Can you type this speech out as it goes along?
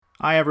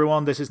Hi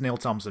everyone, this is Neil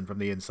Thompson from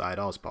the Inside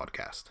Oz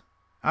podcast.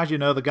 As you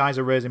know, the guys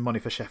are raising money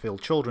for Sheffield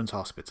Children's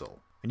Hospital,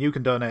 and you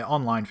can donate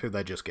online through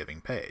their Just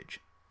Giving page.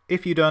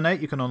 If you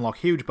donate, you can unlock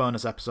huge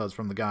bonus episodes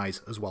from the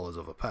guys, as well as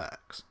other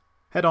perks.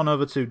 Head on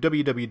over to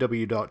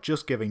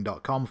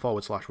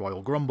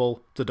www.justgiving.com/Royal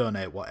Grumble to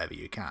donate whatever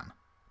you can.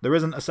 There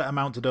isn't a set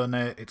amount to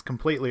donate, it's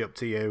completely up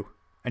to you,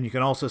 and you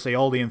can also see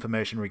all the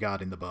information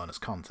regarding the bonus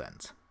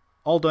content.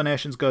 All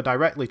donations go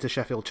directly to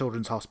Sheffield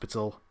Children's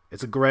Hospital.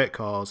 It's a great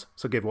cause,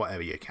 so give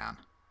whatever you can.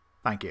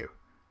 Thank you.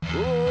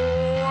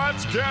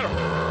 Let's get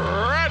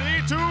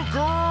ready to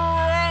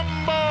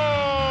grumble!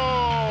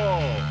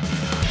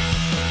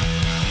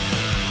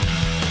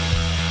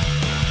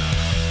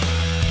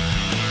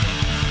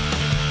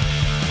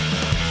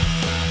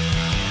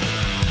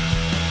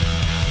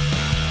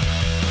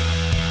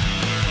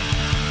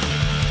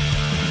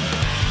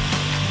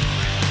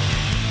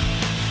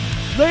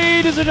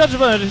 Ladies and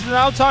gentlemen, it's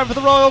now time for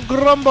the Royal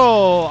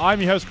Grumble. I'm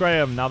your host,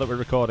 Graham, now that we're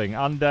recording.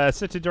 And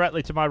sitting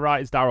directly to my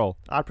right is Daryl.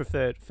 I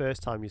preferred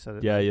first time you said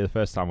it. Yeah, the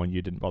first time when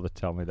you didn't bother to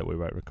tell me that we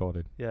weren't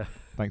recording. Yeah.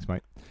 Thanks,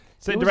 mate.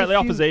 Sitting directly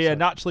opposite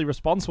and actually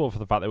responsible for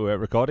the fact that we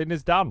weren't recording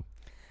is Dan.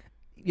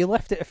 You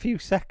left it a few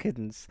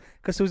seconds,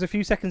 because there was a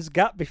few seconds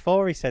gap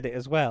before he said it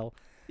as well.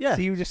 Yeah.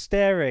 So you were just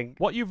staring.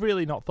 What you've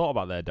really not thought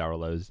about there,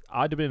 Daryl, is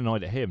I'd have been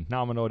annoyed at him.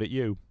 Now I'm annoyed at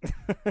you.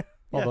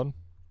 Well done.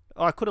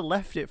 Oh, I could have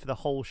left it for the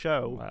whole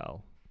show.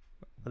 Well,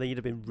 I think you'd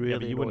have been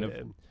really you annoyed at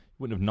him.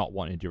 wouldn't have not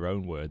wanted your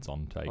own words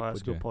on tape. Oh,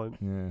 that's a would good point.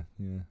 Yeah.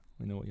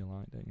 We know what you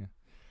like, don't you?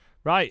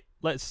 Right,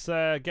 let's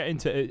get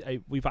into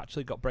it. We've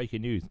actually got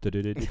breaking news.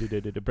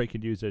 Breaking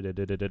news,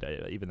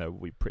 even though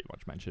we pretty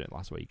much mentioned it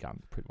last week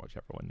and pretty much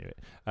everyone knew it.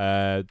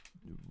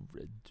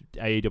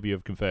 AEW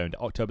have confirmed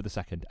October the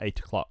 2nd, 8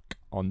 o'clock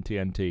on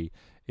TNT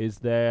is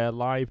their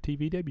live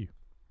TV debut.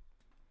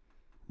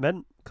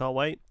 Men, can't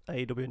wait.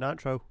 AEW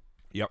Nitro.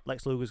 Yep.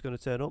 Lex Luger's going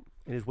to turn up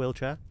in his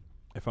wheelchair.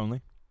 If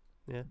only.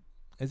 Yeah.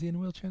 Is he in a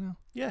wheelchair now?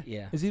 Yeah.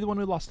 Is he the one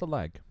who lost a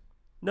leg?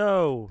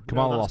 No.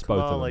 Kamala that's lost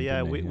both of them,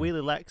 Yeah, didn't he?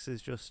 Wheelie Lex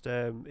is just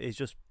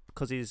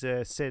because he's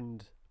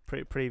sinned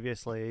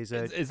previously. He's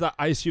Is that?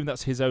 I assume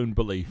that's his own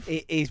belief.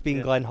 He's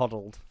been Glenn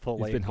Hoddled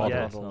fully. He's been Glenn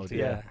Hoddled. Hoddled, Oh,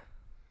 yeah. dear.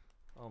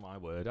 Oh my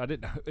word! I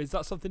didn't know. Is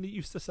that something he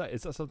used to say?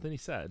 Is that something he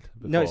said?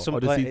 Before? No, it's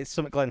something, Or does it's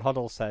something Glenn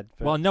Hoddle said.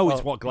 But, Well, no,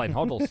 it's what Glenn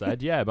Hoddle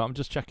said. Yeah, but I'm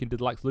just checking.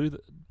 Did Lex Luger?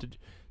 Did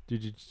you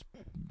just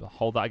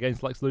hold that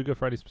against Lex Luger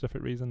for any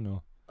specific reason?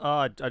 Or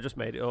I just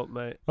made it up,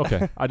 mate.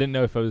 okay, I didn't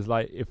know if I was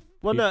like if.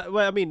 Well, no.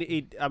 Well, I mean,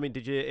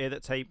 did you hear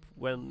that tape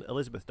when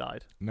Elizabeth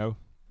died? No,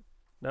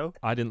 No.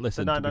 I didn't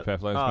listen. No, to be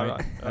perfectly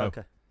honest, mate. Right. No,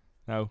 Okay.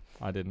 no,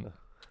 I didn't.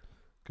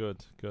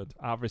 Good. Out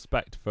of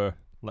respect for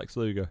Lex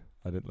Luger,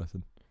 I didn't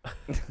listen.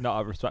 Not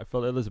out of respect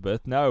for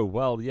Elizabeth. No.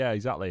 Well, yeah,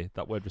 exactly.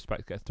 That word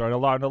respect gets thrown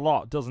around a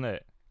lot, doesn't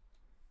it?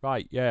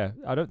 Right. Yeah.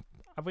 I don't.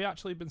 Have we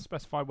actually been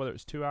specified whether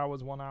it's 2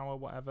 hours, 1 hour,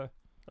 whatever?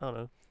 I don't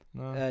know.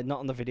 No. not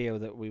on the video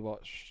that we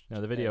watched.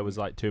 No, the video was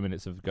like 2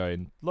 minutes of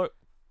going, look,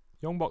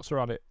 Young Bucks are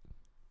on it.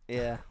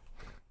 Yeah.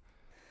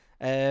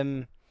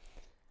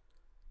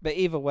 But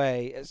either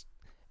way,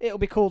 it'll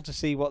be cool to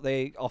see what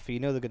they offer. You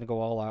know they're going to go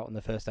all out on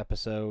the first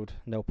episode.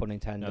 No pun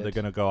intended. No, they're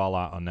going to go all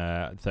out on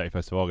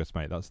 31st of August,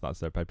 mate. That's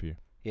their pay-per-view.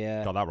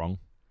 Yeah. Got that wrong.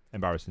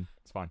 Embarrassing.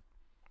 It's fine.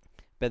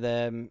 But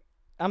I'm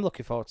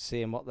looking forward to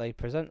seeing what they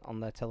present on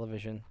their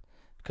television,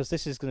 because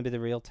this is going to be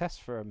the real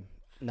test for them.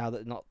 Now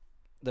that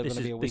they're going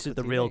to be a weekly This is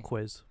the TV. real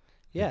quiz.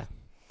 Yeah.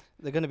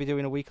 They're going to be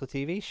doing a weekly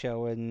TV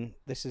show, and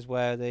this is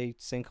where they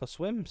sink or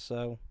swim.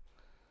 So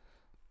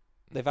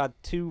they've had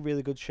 2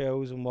 really good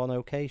shows and 1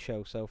 okay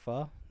show so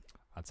far.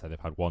 I'd say they've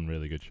had 1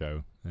 really good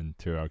show and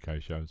 2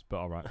 okay shows, but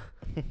all right.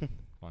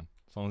 Fine.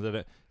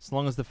 As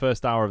long as the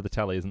first hour of the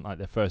telly isn't like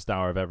the first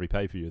hour of every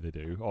pay-per-view they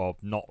do, or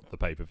not the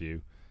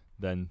pay-per-view,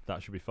 then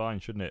that should be fine,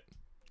 shouldn't it?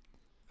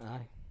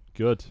 Aye.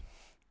 Good.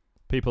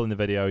 People in the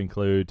video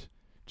include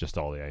just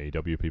all the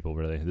AEW people,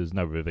 really. There's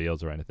no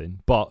reveals or anything,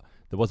 but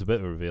there was a bit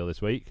of a reveal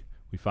this week.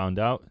 We found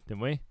out,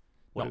 didn't we?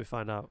 What did we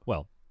find out?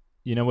 Well,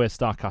 you know where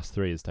StarCast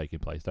 3 is taking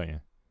place, don't you?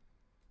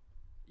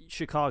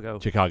 Chicago.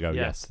 Chicago,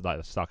 Yeah. yes. Like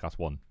the StarCast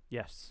 1.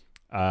 Yes.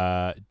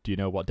 Do you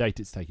know what date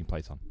it's taking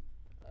place on?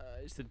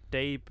 It's the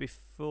day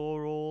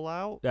before All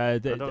Out. I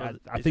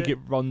think it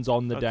runs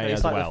on the day Okay. as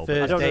It's like the well.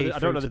 first- I don't day know. I don't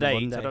through know to the the date.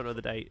 Monday. I don't know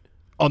the date.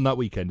 On that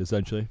weekend,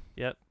 essentially.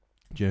 Yep.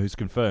 Do you know who's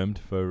confirmed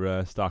for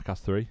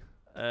StarCast 3?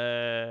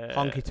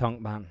 Honky Tonk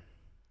Man.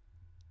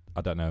 I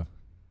don't know.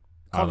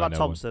 Conrad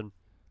Thompson.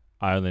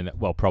 I only know,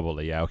 well,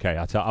 probably, yeah, okay.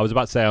 I was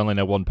about to say I only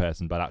know 1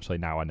 person, but actually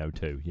now I know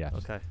 2, yes.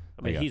 Okay. I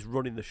There mean, you go. he's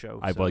running the show.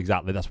 Well,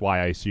 exactly. That's why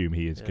I assume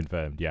he is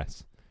confirmed,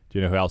 yes. Do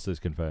you know who else is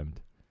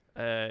confirmed?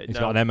 He's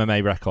got an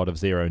MMA record of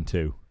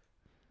 0-2.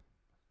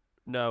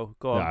 No,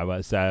 go on. No,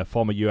 it's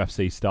former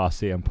UFC star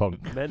CM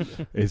Punk Men.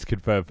 is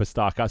confirmed for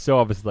StarCast. So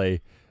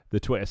obviously the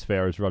Twitter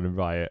sphere is running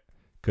riot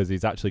because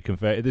he's actually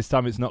confirmed. This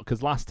time it's not,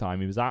 because last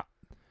time he was at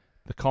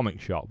the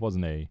comic shop,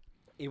 wasn't he?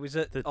 He was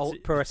at The the t-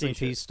 Pro the Wrestling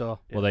t-shirt. Cheese store.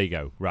 Yeah. Well, there you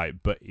go. Right,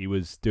 but he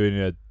was doing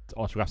a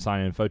autograph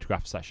signing and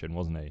photograph session,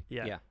 wasn't he?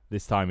 Yeah. Yeah.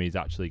 This time he's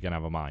actually going to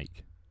have a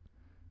mic.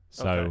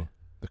 So Okay.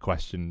 the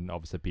question,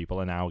 obviously,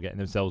 people are now getting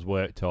themselves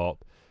worked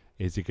up.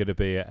 Is he going to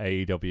be at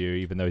AEW,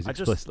 even though he's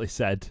explicitly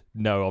said,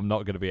 no, I'm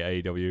not going to be at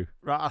AEW?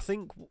 Right, I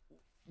think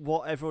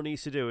what everyone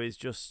needs to do is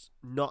just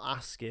not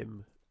ask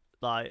him,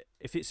 like,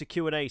 if it's a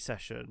Q&A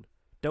session,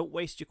 don't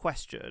waste your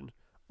question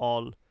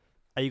on,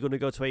 are you going to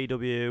go to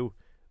AEW?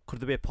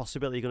 Could there be a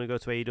possibility you're going to go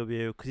to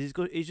AEW?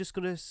 Because he's just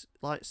going to,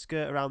 like,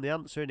 skirt around the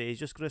answer, and he's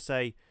just going to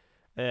say,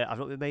 I've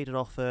not been made an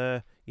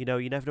offer. You know,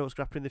 you never know what's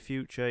going to happen in the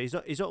future. He's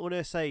not going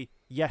to say,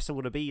 yes, I'm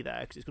going to be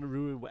there, because it's going to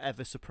ruin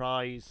whatever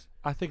surprise.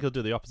 I think he'll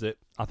do the opposite.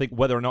 I think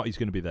whether or not he's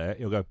going to be there,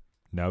 he'll go,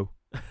 no.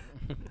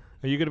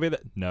 Are you going to be there?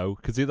 No.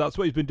 Because that's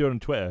what he's been doing on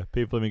Twitter.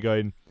 People have been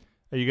going,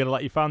 are you going to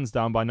let your fans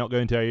down by not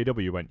going to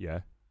AEW? He went, yeah.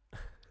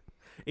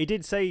 He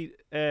did say,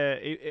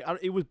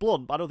 it was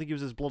blunt, but I don't think he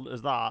was as blunt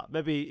as that.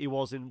 Maybe he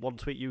was in one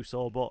tweet you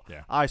saw, but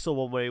Yeah. I saw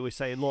one where he was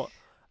saying, look,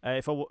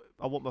 if I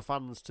want my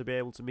fans to be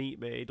able to meet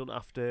me, it doesn't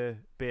have to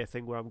be a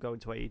thing where I'm going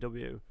to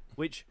AEW.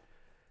 Which,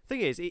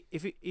 thing is,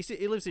 if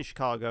he lives in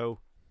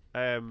Chicago,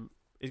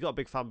 he's got a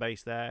big fan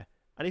base there,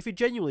 and if he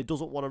genuinely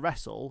doesn't want to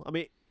wrestle, I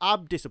mean,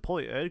 I'm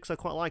disappointed because I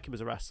quite like him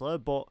as a wrestler,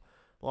 but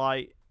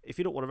like, if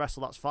he don't want to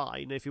wrestle, that's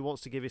fine. If he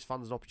wants to give his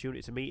fans an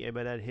opportunity to meet him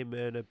and then him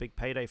earn a big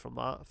payday from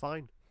that,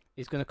 fine.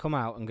 He's going to come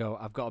out and go,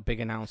 I've got a big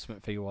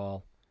announcement for you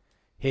all.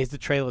 Here's the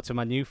trailer to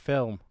my new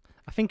film.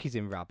 I think he's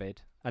in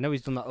Rabid. I know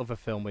he's done that other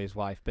film with his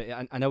wife, but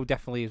I know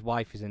definitely his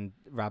wife is in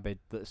Rabid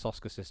that the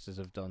Soska sisters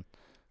have done.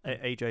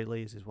 AJ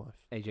Lee is his wife.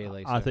 AJ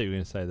Lee. I think you were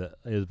going to say that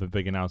there's a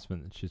big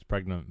announcement that she's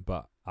pregnant,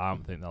 but I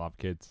don't think they'll have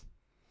kids.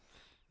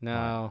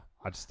 No.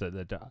 I just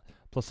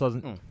plus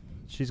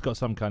she's got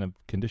some kind of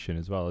condition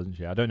as well, isn't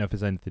she? I don't know if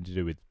it's anything to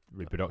do with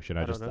reproduction.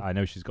 I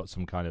know she's got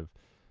some kind of.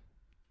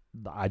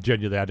 I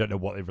don't know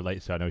what it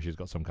relates to. I know she's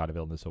got some kind of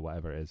illness or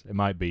whatever it is. It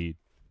might be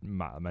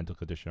a mental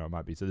condition, or it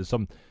might be. So there's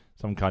some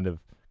kind of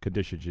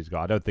condition she's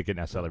got. I don't think it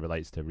necessarily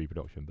relates to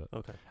reproduction, but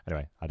Okay.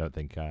 Anyway, I don't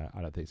think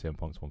CM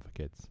Punk's one for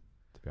kids,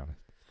 to be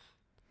honest.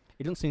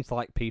 He doesn't seem to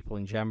like people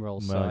in general,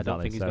 so No, I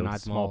don't think he's going to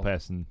add more.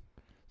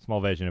 Small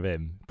version of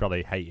him,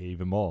 probably hate it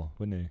even more,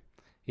 wouldn't he?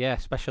 Yeah,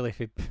 especially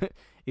if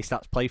he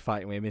starts play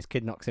fighting with him, his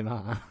kid knocks him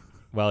out.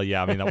 Well,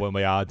 yeah, I mean, that won't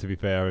be hard, to be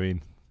fair. I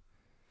mean,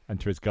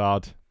 enter his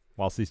guard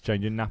whilst he's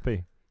changing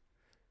nappy.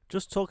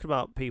 Just talking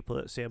about people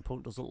that CM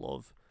Punk doesn't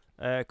love.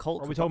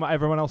 Colt. Are we talking about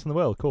everyone else in the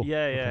world? Cool.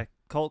 Yeah, yeah. Okay.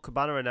 Colt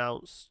Cabana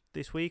announced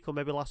this week, or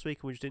maybe last week,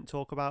 and we just didn't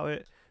talk about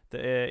it,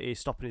 that he's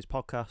stopping his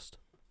podcast.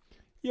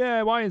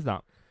 Yeah, why is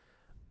that?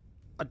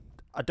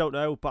 I don't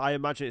know, but I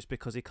imagine it's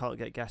because he can't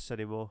get guests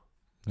anymore.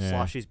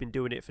 Yeah. / he's been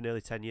doing it for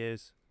nearly 10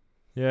 years.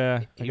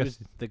 Yeah, I He guess. was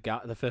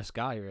the first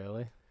guy,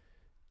 really.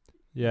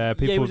 Yeah,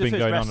 he people was have the been first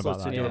going on wrestler about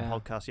to that. do Yeah. a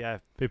podcast, yeah.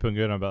 People have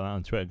been going on about that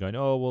on Twitter, going,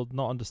 "Oh, we'll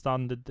not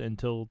understand it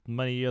until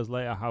many years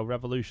later how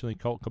revolutionary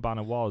Colt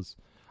Cabana was."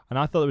 And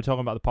I thought they were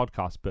talking about the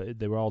podcast, but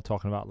they were all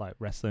talking about like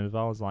wrestling as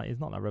well. I was like, he's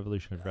not that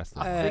revolutionary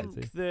wrestler. I is he?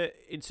 think that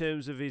in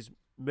terms of his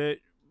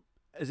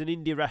as an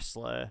indie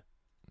wrestler,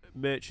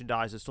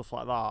 merchandise and stuff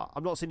like that,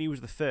 I'm not saying he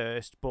was the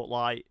first, but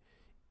like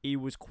he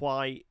was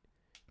quite.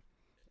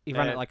 He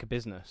ran it like a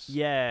business.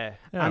 Yeah.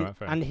 Yeah, and, right,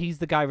 fair and he's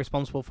the guy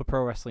responsible for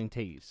Pro Wrestling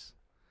Tees.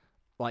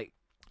 Like,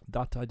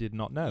 that I did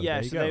not know. Yeah,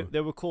 There you so go. they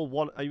were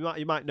called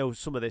you might know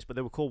some of this, but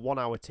they were called 1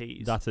 hour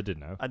tees. That I did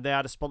know. And they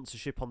had a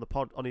sponsorship on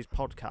on his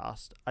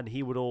podcast, and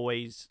he would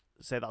always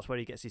say that's where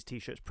he gets his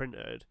t-shirts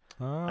printed.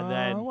 And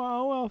then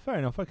well, fair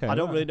enough. Okay. I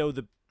don't right. really know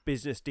the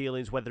business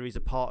dealings, whether he's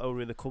a part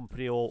owner in the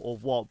company or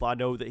what, but I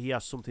know that he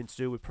has something to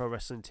do with Pro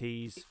Wrestling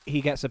Tees. he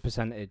gets a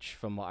percentage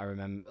from what I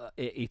remember.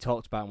 He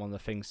talked about in one of the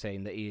things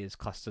saying that he is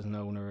classed as an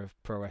owner of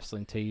Pro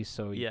Wrestling Tees,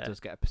 so he Yeah. does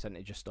get a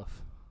percentage of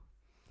stuff.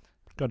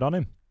 Good on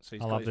him. So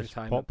he's I'll got have his this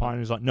retirement pork pie. And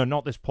he's like, no,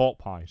 not this pork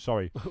pie.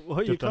 Sorry,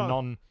 Well, you just a can't.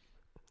 non.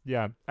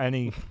 Yeah,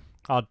 any.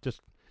 I'll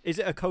just. Is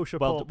it a kosher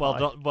Well, pork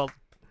pie? well.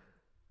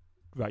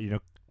 Right, you know,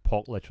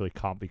 pork literally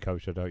can't be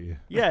kosher, don't you?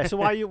 Yeah, so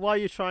why are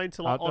you trying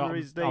to honour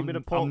his name in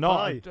a pork I'm not,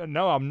 pie?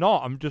 No, I'm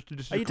not. I'm just.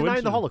 This is Are a you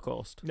denying the coincidence.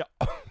 Holocaust?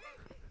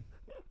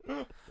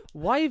 No.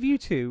 Why have you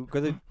two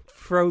got to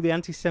throw the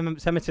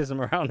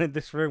anti-Semitism around in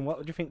this room? What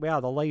do you think we are,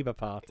 the Labour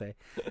Party?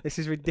 This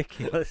is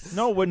ridiculous.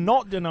 No, we're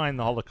not denying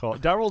the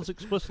Holocaust. Daryl's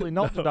explicitly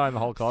not denying the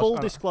Holocaust. Full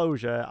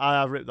disclosure,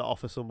 I have ripped that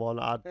off of someone.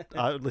 I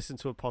listened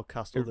to a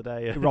podcast the other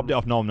day. He and robbed it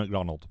off Norm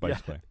Macdonald, Yeah.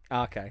 basically.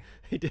 Okay.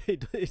 He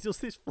did. He does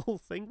this full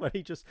thing where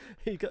he's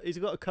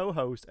got a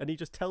co-host and he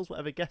just tells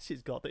whatever guest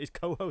he's got that his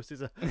co-host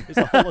is a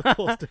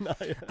Holocaust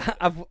denier.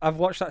 I've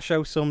watched that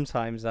show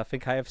sometimes. I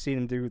think I have seen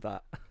him do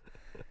that.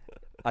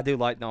 I do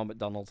like Norm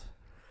Macdonald.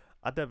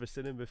 I'd never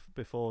seen him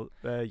before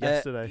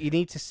yesterday. You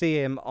need to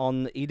see him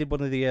on. He did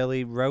one of the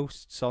early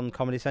roasts on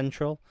Comedy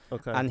Central,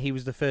 Okay. and he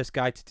was the first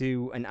guy to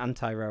do an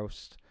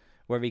anti-roast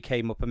where he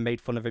came up and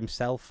made fun of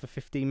himself for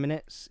 15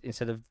 minutes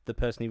instead of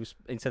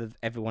instead of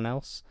everyone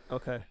else.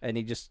 Okay. And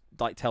he just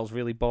like tells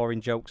really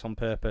boring jokes on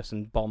purpose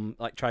and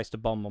tries to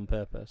bomb on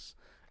purpose,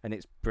 and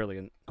it's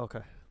brilliant.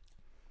 Okay.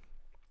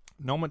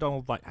 Norm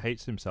Macdonald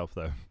hates himself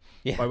though.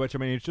 Yeah. By which I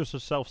mean he's just a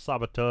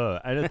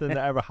self-saboteur. Anything that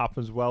ever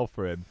happens well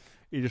for him,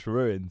 he just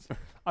ruins.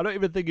 I don't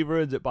even think he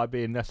ruins it by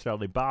being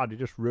necessarily bad. He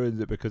just ruins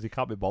it because he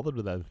can't be bothered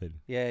with anything.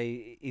 Yeah,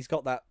 he's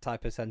got that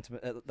type of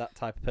sentiment, that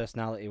type of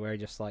personality where he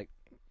just like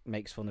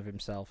makes fun of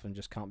himself and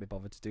just can't be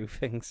bothered to do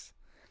things.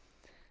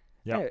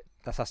 Yeah, Anyway,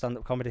 that's our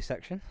stand-up comedy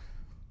section.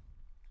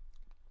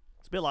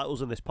 It's a bit like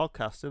us in this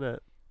podcast, isn't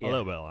it? a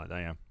little bit like that.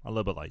 Yeah, a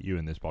little bit like you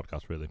in this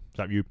podcast, really.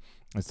 Except you,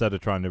 instead of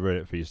trying to ruin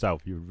it for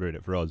yourself, you ruin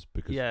it for us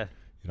because Yeah.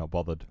 you're not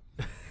bothered,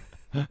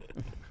 and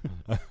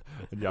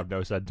you have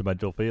no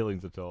sentimental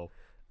feelings at all.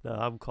 No,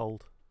 I'm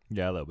cold.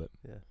 Yeah, a little bit.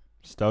 Yeah.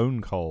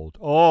 Stone cold.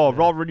 Oh, Yeah.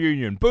 Raw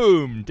reunion.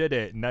 Boom, did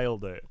it,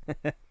 nailed it.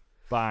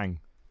 Bang.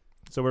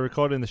 So we're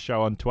recording the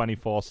show on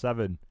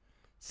 24/7.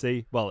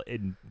 See, well,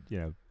 in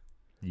the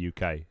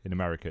UK, in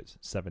America, it's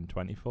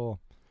 7/24,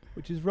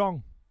 which is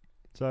wrong.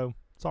 So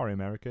sorry,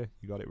 America,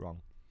 you got it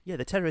wrong. Yeah,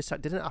 the terrorist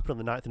attack didn't happen on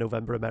the 9th of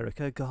November,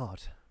 America.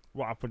 God.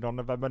 What happened on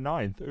November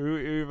 9th? Who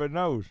even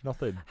knows?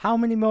 Nothing. How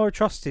many more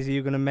atrocities are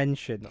you going to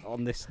mention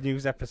on this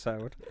news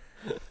episode?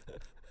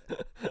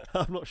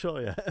 I'm not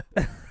sure yet.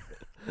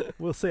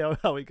 We'll see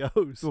how it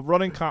goes. So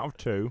running count of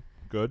 2.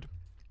 Good.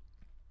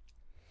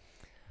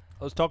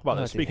 Let's talk about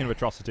Oh, that. Speaking of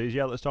atrocities,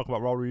 yeah, let's talk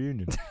about Raw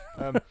reunion.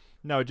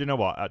 No, do you know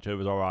what? Actually, it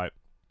was all right.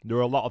 There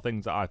were a lot of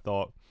things that I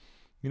thought,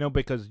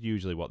 because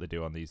usually what they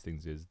do on these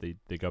things is they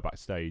go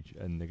backstage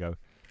and they go,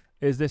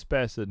 "Is this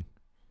person?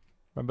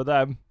 Remember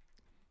them?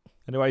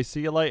 Anyway,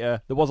 see you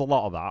later." There was a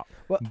lot of that,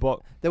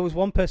 but There was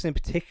one person in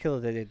particular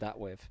they did that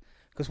with.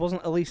 Because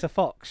wasn't Alicia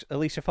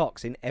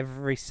Fox in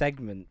every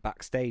segment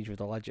backstage with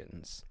the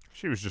Legends?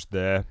 she was just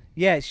there.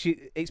 Yeah,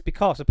 it's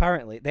because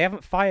apparently they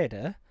haven't fired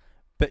her,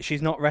 but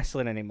she's not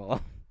wrestling anymore.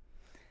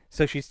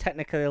 So she's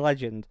technically a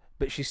legend,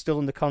 but she's still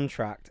under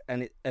contract,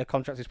 and her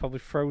contract is probably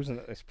frozen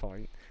at this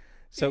point.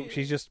 So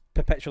she's just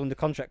perpetually under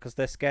contract because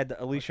they're scared that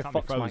Alicia Can't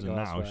Fox be might frozen go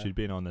now. elsewhere. She'd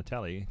been on the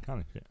telly,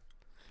 can't she?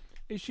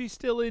 Is she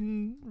still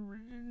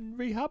in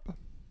rehab?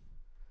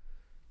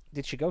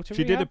 Did she go to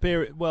She did rehab?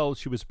 appear. Well,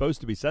 she was supposed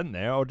to be sent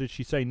there, or did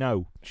she say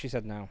no? She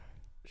said no.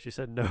 She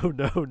said no,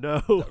 no,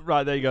 no.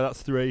 Right, there you go.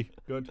 That's 3.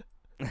 Good.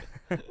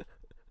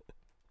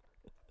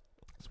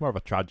 It's more of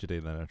a tragedy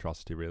than an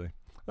atrocity, really.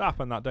 That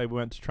happened that day we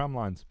went to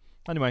Tramlines.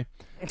 Anyway,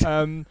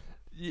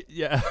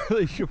 yeah,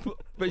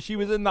 but she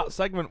was in that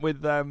segment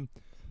with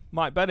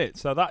Mike Bennett,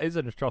 so that is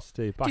an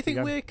atrocity. Do you think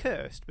again. we're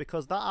cursed?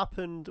 Because that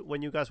happened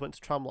when you guys went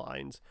to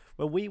Tramlines.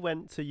 When we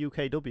went to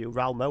UKW,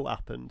 Raoul Moat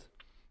happened.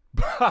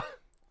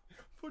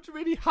 What do you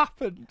mean he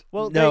happened?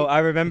 Well, No, I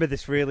remember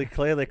this really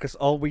clearly because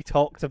all we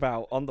talked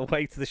about on the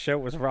way to the show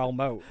was Raoul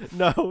Moat.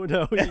 no.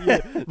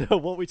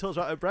 What we talked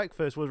about at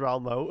breakfast was Raoul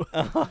Moat.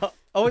 It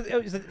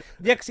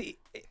was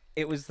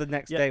it was the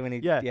next day when he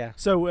yeah.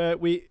 So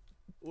we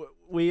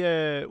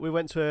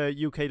went to a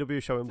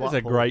UKW show in It's Blackpool.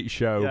 a great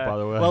show, Yeah. by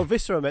the way. Well,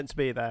 Viscera meant to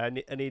be there,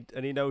 and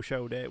he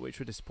no-showed it, which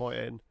was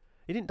disappointing.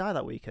 He didn't die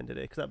that weekend, did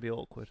he? Because that'd be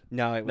awkward.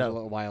 No, it was No. a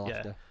little while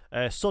Yeah.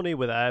 after. Sonny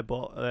were there,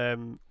 but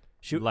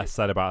she. less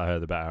said about her,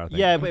 the better. I think.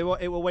 Yeah, but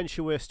it was when she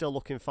were still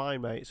looking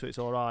fine, mate. So it's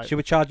all right. She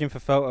were charging for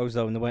photos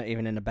though, and they weren't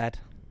even in a bed.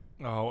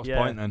 Oh, what's Yeah.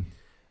 the point then?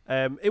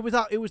 It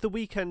was the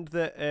weekend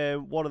that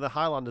one of the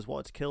Highlanders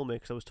wanted to kill me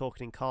because I was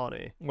talking in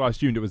Carney. Well, I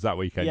assumed it was that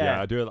weekend. Yeah.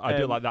 Yeah, I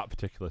do like that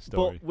particular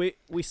story. But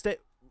we stayed.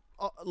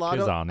 I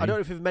don't know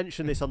if we've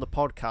mentioned this on the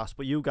podcast,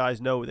 but you guys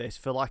know this.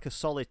 For like a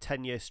solid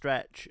 10-year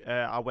stretch,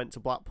 I went to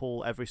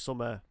Blackpool every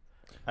summer.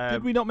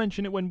 Did we not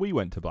mention it when we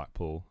went to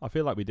Blackpool? I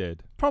feel like we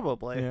did.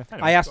 Probably. Yeah.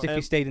 I asked if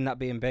you stayed in that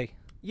B&B.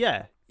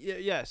 Yeah.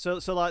 So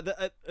like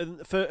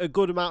for a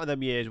good amount of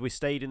them years, we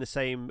stayed in the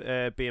same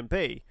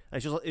B&B.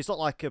 It's not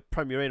like a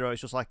Premier Inn, or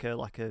it's just like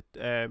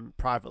a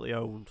privately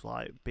owned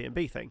like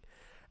B&B thing.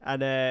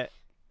 And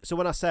so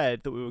when I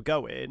said that we were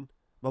going,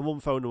 my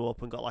mum phoned them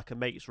up and got like a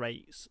mates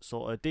rates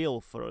sort of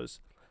deal for us.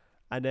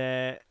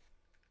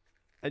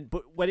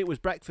 But when it was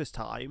breakfast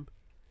time,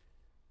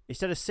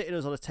 instead of sitting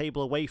us on a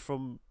table away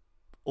from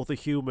other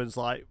humans,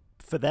 like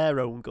for their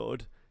own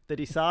good, they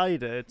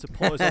decided to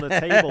put us on a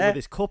table with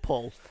this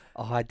couple.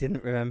 Oh, I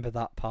didn't remember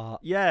that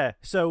part. Yeah,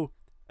 so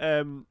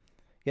Yeah,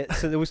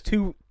 so there was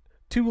two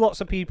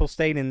lots of people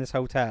staying in this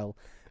hotel,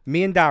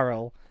 me and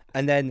Daryl,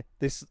 and then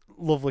this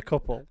lovely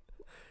couple.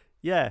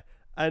 yeah,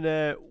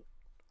 and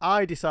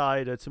I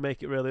decided to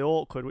make it really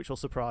awkward, which will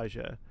surprise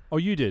you. Oh,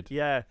 you did?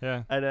 Yeah,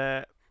 Yeah.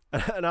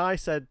 and I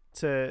said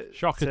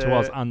Shocker to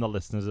us and the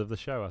listeners of the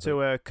show, I think.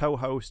 to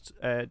co-host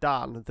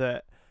Dan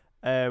that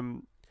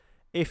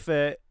if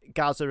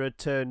Gaza had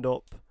turned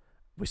up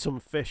with some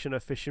fish and a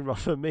fishing rod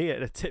for me,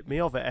 it'd have tipped me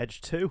off at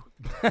Edge 2.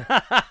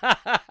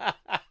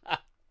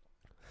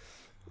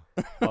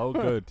 Oh,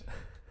 good.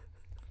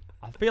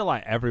 I feel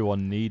like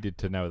everyone needed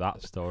to know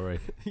that story.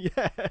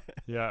 Yeah.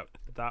 Yeah,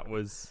 that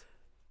was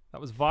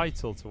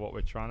vital to what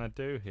we're trying to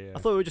do here. I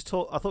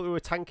thought we were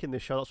tanking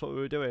this show. That's what we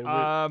were doing.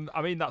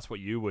 I mean, that's what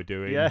you were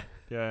doing. Yeah.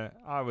 Yeah,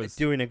 I was.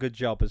 Doing a good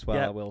job as well,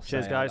 Yeah, I will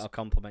cheers, say. guys. I'll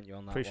compliment you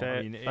on that Appreciate one.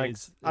 I mean, it. it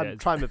Thanks. is- yeah, I'm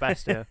it's- trying my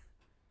best here.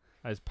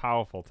 It's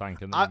powerful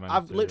tanking.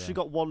 I've literally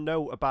got one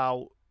note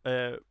about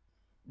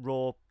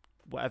Raw,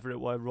 whatever it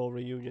was, Raw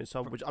reunion. So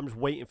I'm just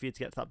waiting for you to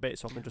get to that bit,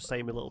 so I can just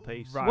say my little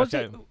piece. Right. Was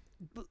okay.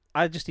 it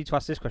I just need to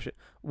ask this question: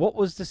 what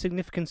was the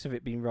significance of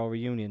it being Raw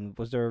reunion?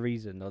 Was there a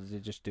reason, or did they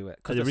just do it?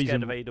 Because The they're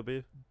scared reason- of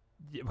AEW.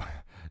 Yeah,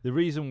 the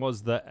reason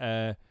was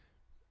that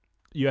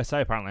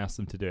USA apparently asked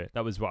them to do it.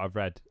 That was what I've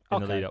read in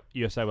the Okay. lead up.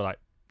 USA were like,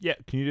 "Yeah,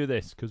 can you do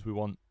this? Because we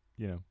want,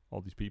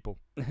 all these people."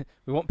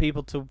 We want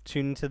people to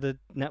tune into the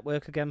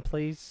network again,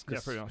 please. Yeah,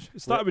 'cause pretty much.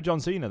 It started with John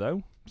Cena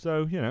though,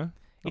 so He not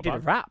did a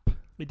bad. rap.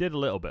 He did a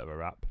little bit of a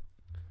rap.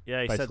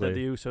 Yeah, he said that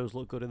Basically. the Usos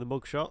look good in the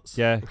mugshots.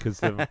 Yeah,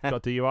 because they've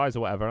got DUIs or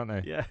whatever,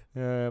 haven't they? Yeah.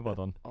 Yeah, well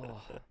done.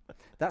 Oh,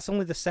 that's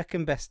only the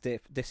second best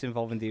diss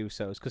involving the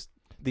Usos, because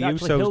the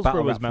Actually, Usos Hillsborough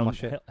battle was rap for my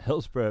shit.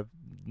 Hillsborough,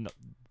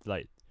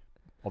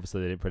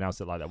 obviously they didn't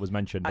pronounce it like that. Was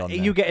mentioned Are on.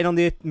 you getting on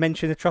the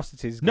mention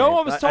atrocities? No, game?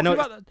 I was talking know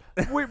about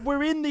that.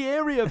 We're in the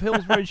area of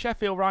Hillsborough and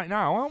Sheffield right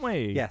now, aren't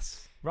we?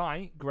 Yes.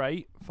 Right,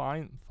 great,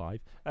 fine, 5.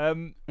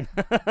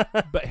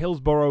 But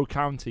Hillsborough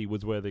County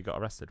was where they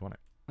got arrested, wasn't it?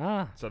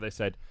 Ah. So they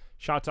said,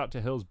 shout out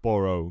to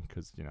Hillsborough,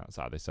 because, that's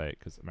how they say it,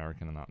 because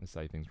American and that, they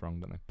say things wrong,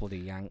 don't they? Bloody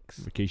Yanks.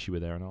 Rikishi were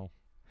there and all.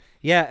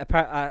 Yeah,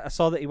 I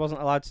saw that he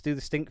wasn't allowed to do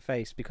the stink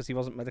face because he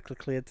wasn't medically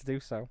cleared to do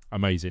so.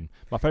 Amazing.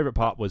 My favourite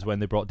part was when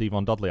they brought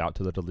Devon Dudley out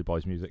to the Dudley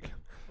Boys music.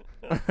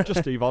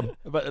 Just Devon.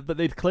 But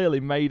they'd clearly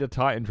made a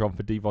Titantron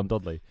for Devon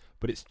Dudley,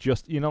 but it's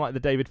just, like the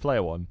David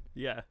Flair one?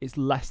 Yeah. It's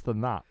less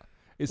than that.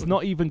 It's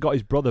not even got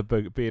his brother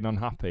being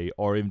unhappy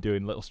or him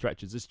doing little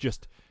stretches. It's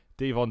just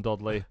Devon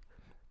Dudley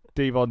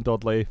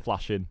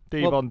flashing.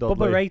 Devon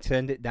Dudley. Bubba Ray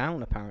turned it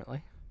down,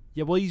 apparently.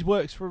 Yeah, well, he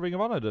works for Ring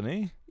of Honor, doesn't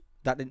he?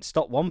 That didn't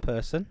stop one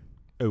person.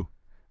 Who?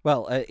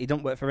 Well, he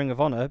don't work for Ring of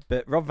Honor,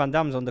 but Rob Van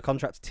Dam's under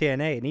contract to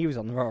TNA, and he was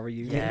on the Raw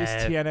reunion. Yeah.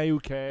 It's TNA, who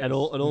cares? And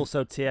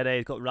also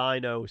TNA's got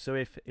Rhino, so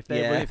if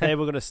they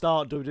were going to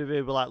start WWE, we'd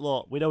be like,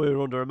 look, we know we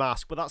were under a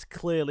mask, but that's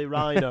clearly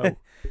Rhino.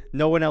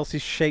 No one else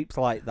is shaped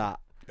like that.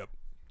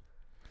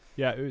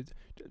 Yeah,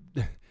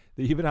 they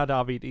even had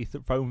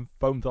RVD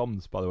foam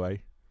thumbs, by the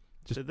way.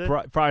 Just Did they?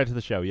 prior to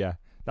the show, yeah.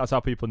 That's how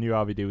people knew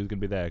RVD was going to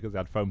be there, because they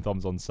had foam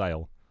thumbs on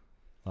sale.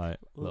 Like,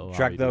 little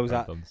Drag RVD those foam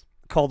out. thumbs.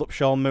 Called up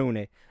Sean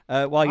Mooney.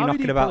 While you're RVD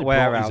knocking about probably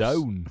warehouse. brought his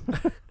own.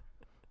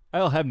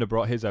 Earl Hebner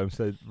brought his own,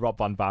 so Rob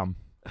Van Dam.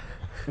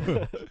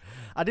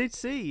 I did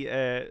see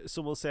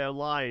someone say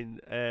online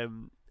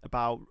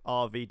about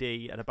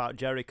RVD and about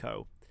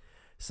Jericho,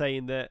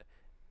 saying that,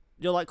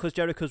 because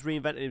Jericho's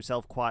reinvented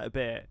himself quite a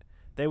bit,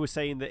 they were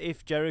saying that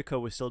if Jericho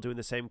was still doing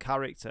the same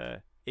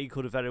character, he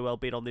could have very well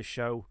been on this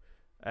show,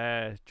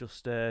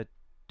 just doing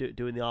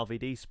the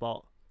RVD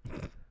spot.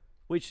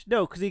 Which,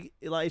 no, because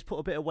he's put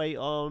a bit of weight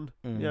on,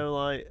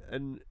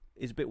 and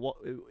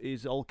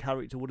his old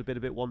character would have been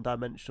a bit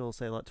one-dimensional,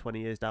 say,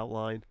 20 years down the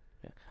line.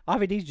 Yeah.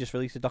 RVD's just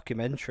released a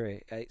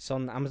documentary. It's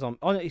on Amazon.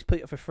 Oh, no, he's put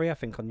it up for free, I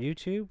think, on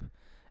YouTube.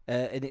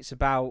 And it's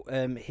about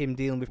him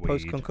dealing with Weed.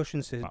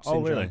 post-concussion syndrome.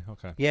 Oh, really?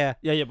 Okay. Yeah,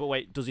 Yeah, but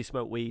wait, does he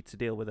smoke weed to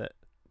deal with it?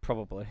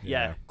 probably.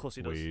 Yeah, of course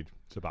he does. Weed.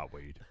 It's about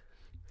weed.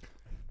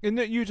 Isn't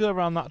it usually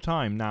around that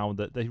time now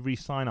that they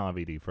re-sign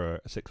RVD for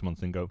 6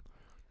 months and go,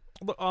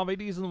 look,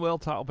 RVD's in the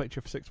world title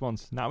picture for 6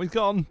 months. Now he's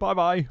gone.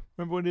 Bye-bye.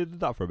 Remember when he did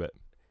that for a bit?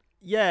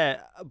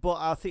 Yeah, but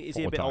I think is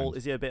he a 4 bit old? times.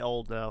 Is he a bit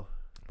old now?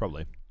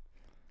 Probably.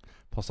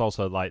 Plus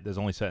also, there's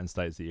only certain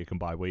states that you can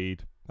buy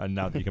weed. And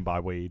now that you can buy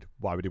weed,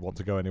 why would he want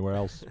to go anywhere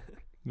else?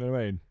 You know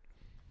what I mean?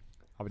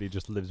 RVD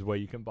just lives where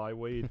you can buy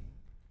weed.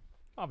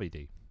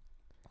 RVD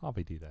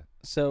there.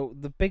 So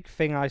the big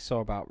thing I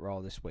saw about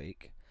Raw this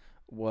week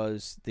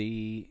was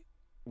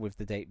with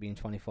the date being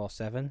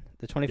 24/7,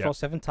 the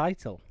 24/7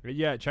 title.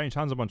 Yeah, it changed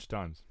hands a bunch of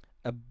times.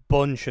 A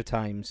bunch of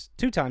times.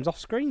 2 times off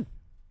screen.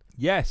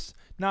 Yes.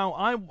 Now,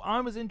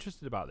 I was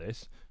interested about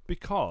this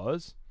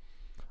because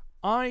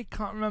I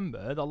can't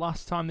remember the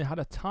last time they had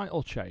a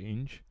title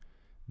change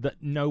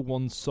that no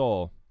one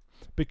saw.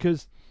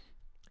 Because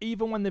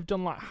even when they've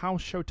done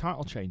house show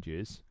title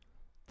changes,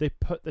 they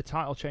put the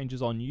title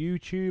changes on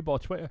YouTube or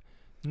Twitter.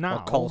 Now,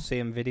 Or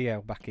Coliseum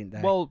Video back in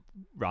there. well,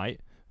 right,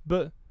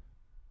 but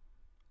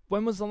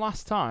when was the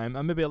last time,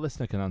 and maybe a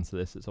listener can answer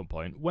this at some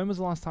point, when was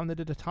the last time they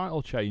did a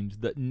title change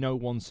that no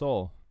one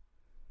saw?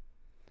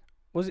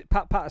 Was it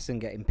Pat Patterson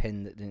getting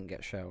pinned that didn't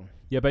get shown?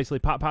 Yeah, basically,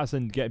 Pat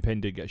Patterson getting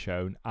pinned did get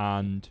shown,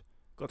 and...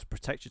 Got to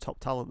protect your top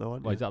talent, though,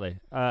 haven't you? Well, exactly.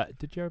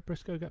 Did Jared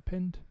Briscoe get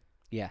pinned?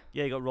 Yeah.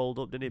 Yeah, he got rolled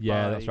up, didn't he?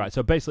 Yeah, by- that's right.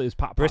 So basically, it's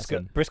Pat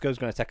Patterson. Briscoe's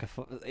going to take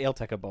he'll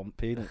take a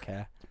bump. He didn't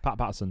care. Pat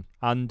Patterson.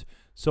 And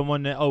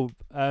someone...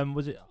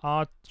 was it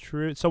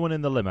R-Truth? Someone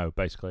in the limo,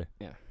 basically.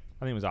 Yeah.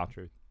 I think it was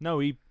R-Truth. No,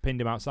 he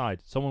pinned him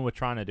outside. Someone were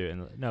trying to do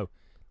it. No.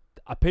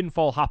 A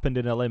pinfall happened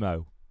in a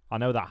limo. I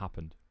know that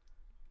happened.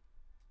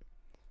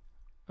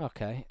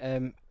 Okay.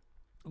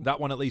 That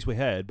one at least we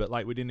heard, but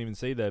we didn't even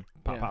see the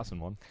Pat Yeah. Patterson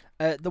one.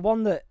 The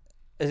one that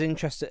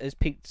has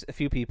piqued a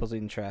few people's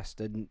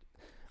interest, and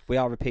we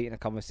are repeating a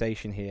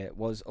conversation here,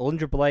 was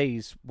Alundra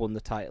Blaze won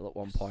the title at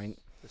one point.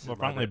 Well,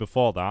 frankly,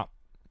 before that,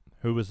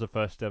 who was the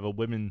first ever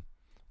woman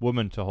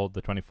to hold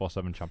the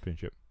 24/7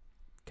 championship?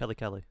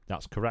 Kelly.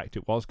 That's correct.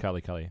 It was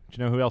Kelly. Do you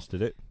know who else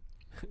did it?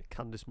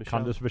 Candice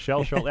Michelle. Candice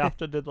Michelle shortly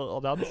after did the little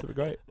dance. It was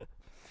great.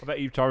 I bet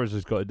Eve Torres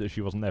is gutted that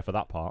she wasn't there for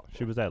that part.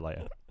 She was there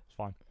later. It's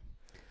fine.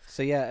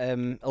 So yeah,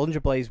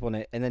 Alundra Blaze won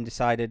it and then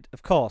decided,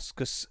 of course,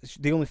 because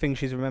the only thing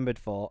she's remembered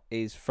for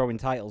is throwing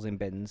titles in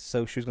bins,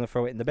 so she was going to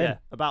throw it in the bin. Yeah,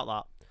 about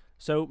that.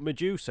 So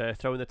Medusa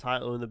throwing the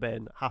title in the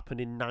bin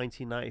happened in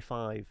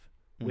 1995,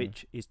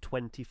 which is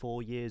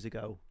 24 years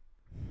ago.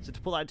 So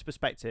to put that into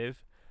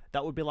perspective,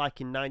 that would be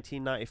like in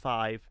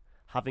 1995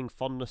 having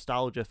fond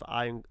nostalgia for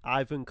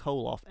Ivan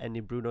Koloff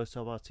ending Bruno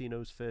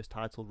Sammartino's first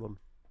title run.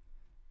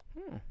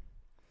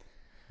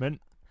 Mint.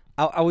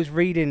 I was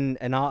reading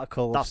an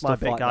article. That's of my stuff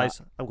bit, like guys.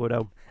 That. I'm going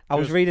home. I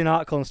was reading an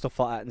article and stuff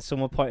like that, and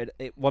someone pointed.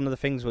 One of the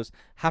things was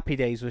Happy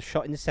Days was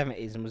shot in the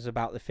 70s and was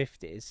about the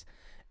 50s.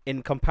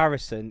 In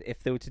comparison,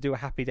 if they were to do a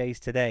Happy Days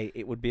today,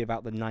 it would be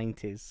about the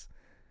 90s.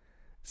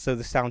 So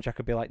the soundtrack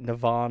would be like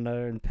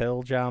Nirvana and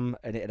Pearl Jam,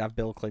 and it'd have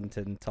Bill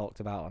Clinton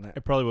talked about on it.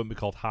 It probably wouldn't be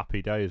called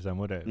Happy Days then,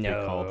 would it? It'd be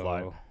called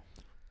like No.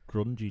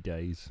 Grungy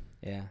Days.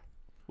 Yeah.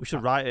 We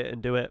should write it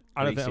and do it.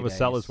 I don't think it would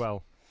sell as Days.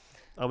 well.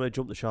 I'm going to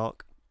jump the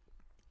shark.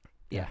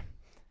 Yeah.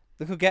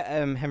 They could get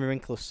Henry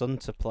Winkler's son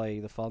to play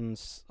the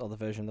Fonz, or the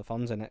version of the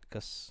Fonz in it,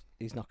 because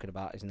he's knocking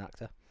about. He's an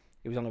actor.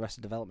 He was on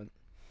Arrested Development.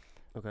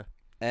 Okay.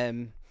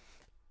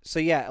 So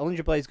yeah,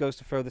 Alundra Blaze goes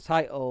to throw the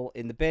title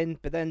in the bin,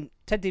 but then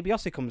Ted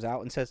DiBiase comes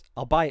out and says,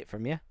 "I'll buy it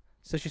from you."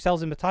 So she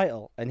sells him the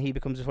title, and he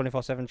becomes a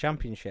 24/7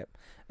 championship.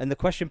 And the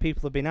question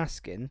people have been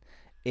asking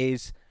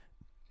is,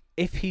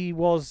 if he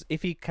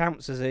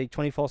counts as a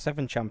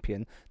 24/7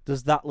 champion,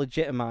 does that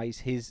legitimize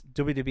his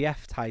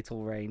WWF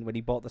title reign when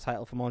he bought the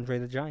title from Andre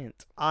the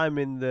Giant? I'm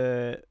in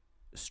the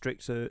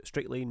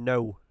strictly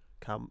no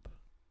camp,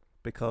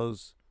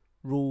 because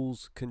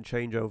rules can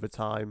change over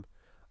time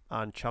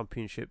and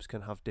championships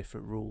can have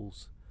different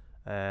rules,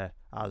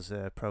 as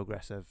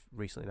Progress have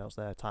recently announced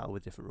their title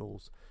with different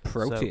rules.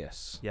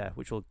 Proteus. Yeah,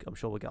 which I'm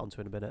sure we'll get onto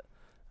in a minute.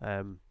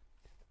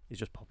 He's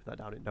just popping that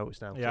down in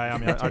notes now. Yeah, I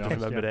am. I just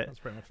remembered it. That's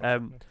pretty much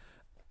right.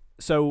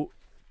 So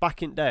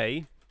back in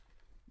day,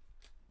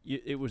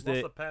 it was What's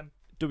the the pen?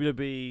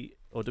 WWE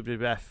or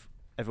WWF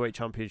Heavyweight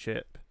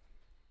Championship.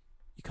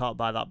 You can't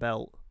buy that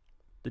belt.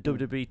 The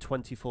WWE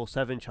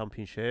 24/7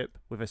 Championship,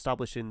 with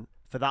establishing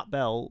for that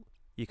belt,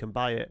 you can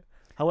buy it.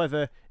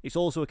 However, it's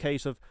also a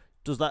case of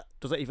does that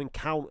even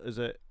count as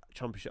a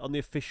championship on the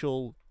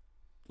official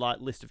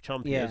list of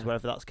champions, Yeah.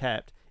 wherever that's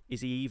kept?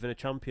 Is he even a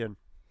champion?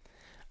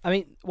 I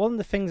mean, one of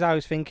the things I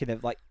was thinking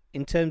of,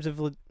 in terms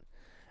of,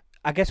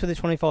 I guess with the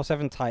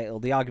 24/7 title,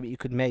 the argument you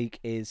could make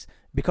is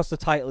because the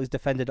title is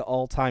defended at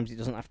all times, it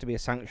doesn't have to be a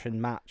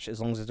sanctioned match as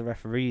long as there's a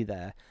referee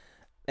there.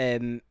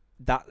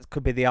 That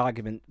could be the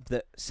argument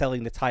that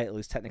selling the title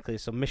is technically a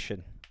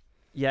submission.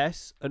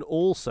 Yes, and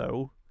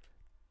also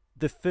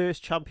the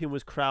first champion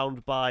was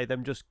crowned by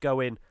them just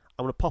going,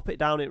 "I'm going to pop it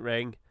down in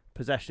ring.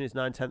 Possession is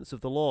 9/10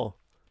 of the law."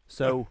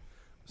 So.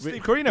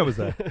 Steve Corino was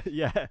there.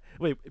 Yeah,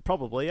 wait,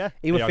 probably, yeah.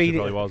 He was actually feeding.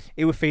 probably was.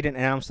 He was feeding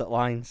announced at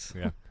lines.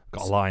 Yeah.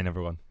 Got a line,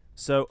 everyone.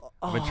 So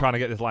I've been trying to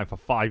get this line for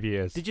 5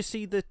 years. Did you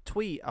see the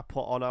tweet I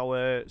put on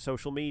our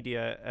social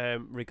media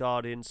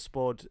regarding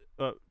Spud,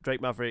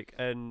 Drake Maverick,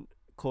 and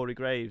Corey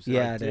Graves?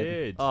 Yeah, I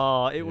did.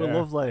 Oh, it was Yeah.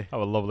 lovely. That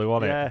was lovely,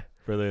 wasn't Yeah, it?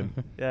 Brilliant.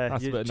 yeah.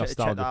 That's a You bit of check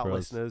nostalgia that out, for us.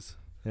 listeners.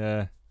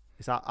 Yeah.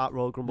 It's at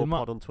Royal Grumble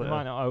Pod on They Twitter.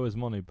 might not owe us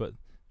money, but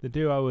they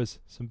do owe us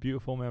some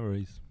beautiful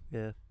memories,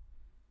 Yeah.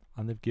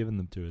 and they've given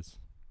them to us.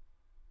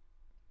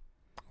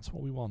 That's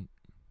what we want.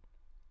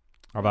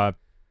 Have I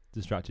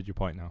distracted your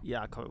point now? Yeah,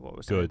 I can't remember what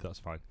was saying. Good, that's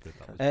fine. Good.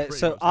 That was pretty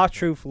So much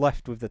R-Truth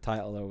left with the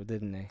title, though,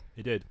 didn't he?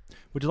 He did.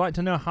 Would you like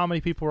to know how many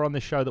people were on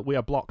this show that we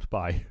are blocked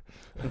by?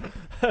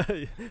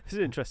 It's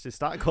an interesting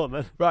stat, go on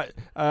then. Right.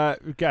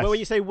 Guess. Well, when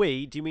you say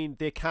we, do you mean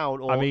the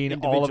account or I mean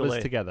individually? all of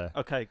us together.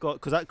 Okay, go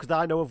because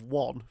I know of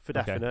one for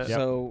Okay, definite. Yep.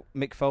 So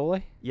Mick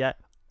Foley. Yeah.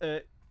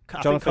 Jonathan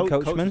I think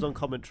Coach Coachman? was on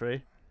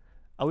commentary.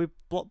 Are we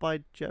blocked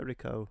by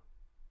Jericho?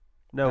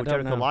 No, I don't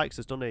Jericho know. likes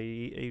us, doesn't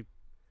he?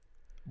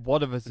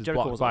 One of us is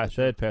Jericho blocked was by on a the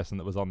show. third person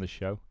that was on this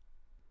show.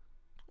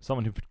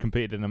 Someone who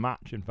competed in a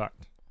match, in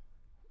fact.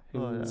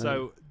 Oh, yeah.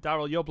 So,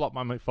 Daryl, you're blocked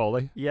by Mick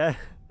Foley. Yeah.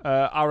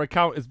 Our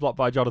account is blocked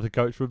by Jonathan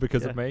Coachman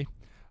because of Yeah. me.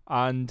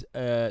 And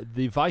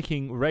the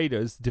Viking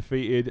Raiders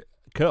defeated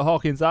Kurt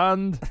Hawkins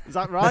and Is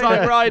that right?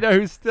 Zack Ryder,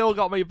 who's still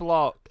got me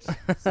blocked.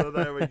 So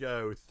there we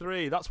go.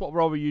 3. That's what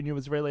Raw Reunion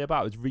was really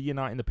about. It was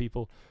reuniting the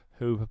people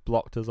who have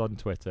blocked us on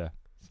Twitter.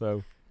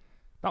 So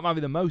that might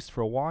be the most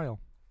for a while.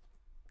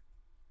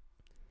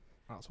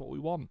 That's what we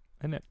want,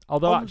 isn't it?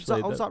 Although on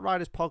actually, on Zack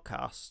Ryder's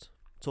podcast,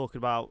 talking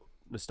about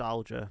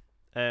nostalgia,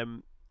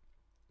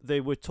 they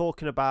were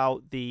talking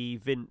about the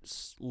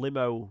Vince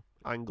limo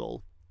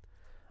angle.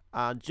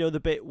 And do you know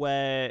the bit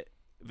where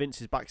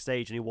Vince is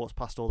backstage and he walks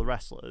past all the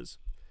wrestlers?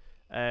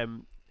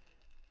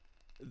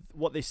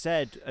 What they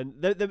said,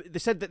 and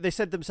they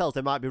said themselves,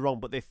 they might be wrong,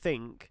 but they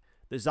think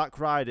that Zack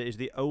Ryder is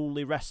the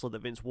only wrestler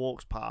that Vince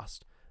walks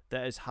past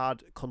that has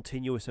had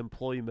continuous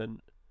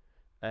employment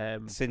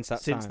Since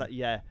that since time. that,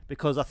 yeah,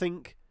 because I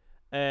think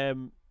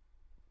Brian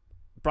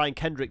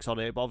Kendrick's on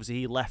it, but obviously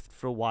he left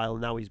for a while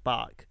and now he's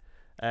back.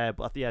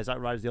 But yeah, Zack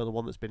Ryder's the other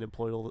one that's been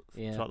employed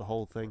throughout the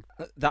whole thing.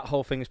 That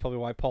whole thing is probably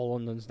why Paul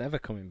London's never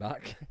coming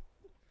back.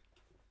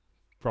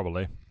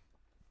 probably.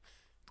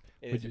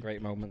 It is a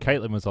great moment.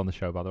 Caitlin was on the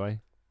show, by the way.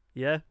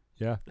 Yeah.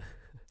 Yeah.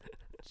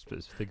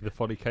 Just think of the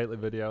funny Caitlin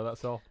video.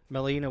 That's all.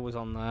 Melina was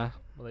on there.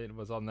 Melina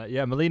was on there.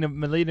 Yeah,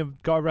 Melina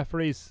got a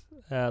referee's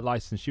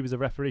license. She was a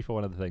referee for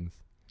one of the things,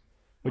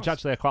 which Nice.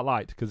 actually I quite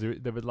liked because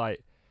they were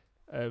like,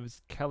 it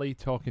was Kelly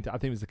talking to. I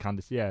think it was the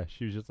Candice. Yeah,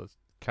 she was just.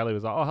 Kelly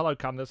was like, "Oh, hello,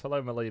 Candice.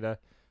 Hello, Melina.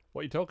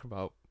 What are you talking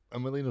about?"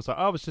 And Melina was like,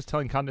 "Oh, I was just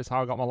telling Candice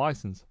how I got my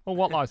license." "Oh,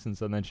 what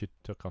license?" And then she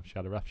took off. She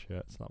had a ref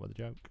shirt, so that was a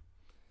joke.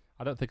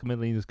 I don't think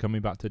Melina's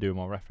coming back to do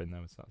more refereeing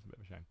though, so that's a bit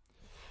of a shame.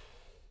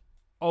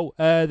 Oh,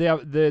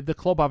 the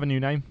club have a new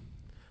name.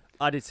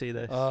 I did see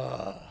this.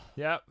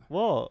 Yeah,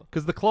 What?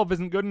 because the club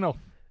isn't good enough.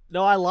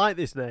 No, I like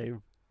this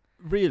name.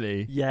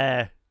 Really?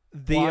 Yeah.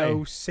 The Why?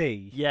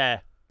 OC. Yeah.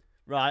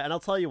 Right, and I'll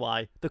tell you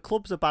why. The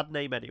club's a bad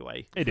name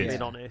anyway. It if is.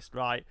 Being honest,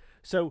 right?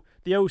 So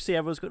the OC,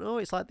 everyone's going, "Oh,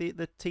 it's like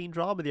the teen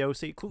drama, the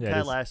OC." Couldn't Yeah, it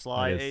care is. less. It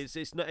Like is.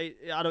 it's not. I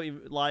don't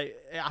even like.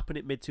 It happened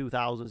in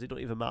mid-2000s. It don't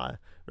even matter,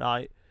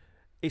 right?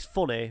 It's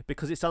funny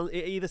because it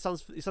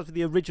stands for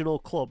the original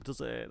club,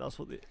 doesn't it? That's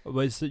what. Well,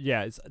 it's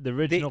the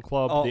original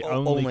club, the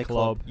only only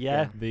club. club.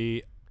 Yeah.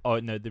 The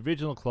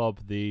original club.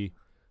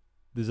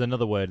 There's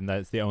another word in there.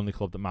 It's the only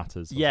club that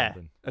matters. Or Yeah.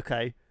 something.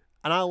 Okay,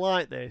 and I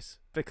like this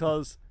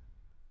because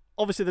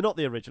obviously they're not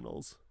the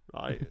originals,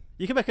 right?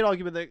 You can make an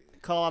argument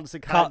that Carl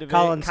Anderson kind of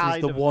Carl Anderson's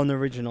kind the of, one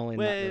original in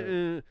that.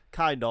 group.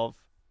 kind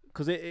of,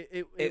 because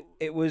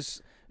It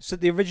was so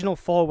the original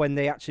four when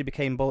they actually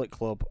became Bullet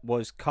Club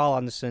was Carl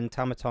Anderson,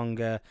 Tama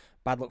Tonga,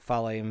 Bad Luck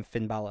Fale, and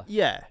Finn Balor.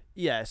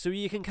 Yeah. So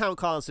you can count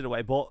Carl Anderson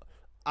away, but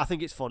I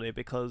think it's funny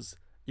because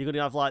you're going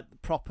to have like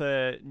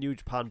proper New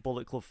Japan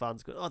Bullet Club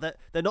fans going, "Oh,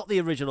 they're not the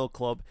original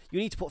club. You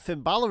need to put Finn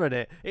Balor in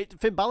it.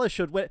 Finn Balor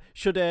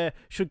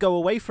should go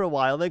away for a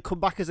while and then come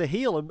back as a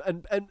heel,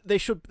 and they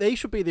should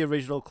be the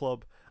original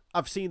club."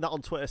 I've seen that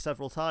on Twitter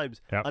several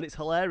times, Yep. and it's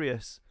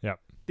hilarious. Yep.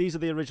 These are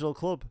the original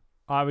club.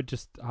 I would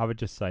just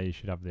say you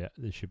should have there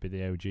should be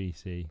the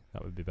OGC.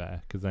 That would be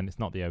better because then it's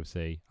not the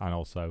OC and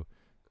also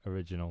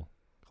original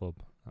club.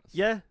 That's,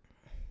 Yeah,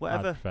 I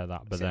whatever. prefer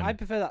that. But See, then I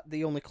prefer that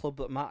the only club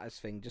that matters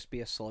thing just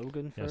be a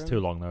slogan for yeah, it's him. too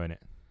long though, isn't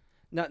it?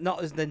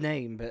 Not as the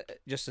name, but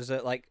just as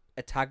a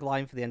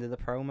tagline for the end of the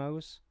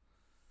promos.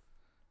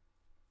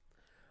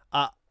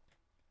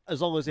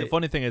 As long as The it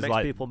funny thing is makes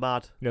like people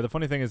mad. the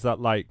funny thing is that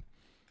like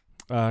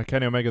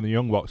Kenny Omega and the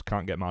Young Bucks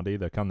can't get mad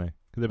either, can they?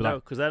 Because they'd be No,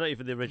 like, because they're not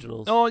even the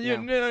originals. "Oh,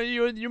 No.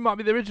 you might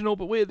be the original,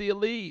 but we're the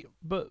elite.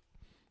 But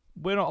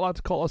we're not allowed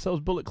to call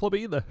ourselves Bullet Club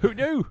either. Who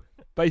knew?"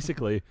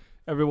 Basically,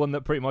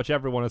 pretty much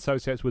everyone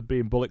associates with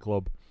being Bullet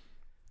Club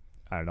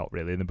are not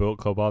really in the Bullet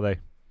Club, are they?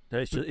 No,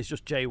 it's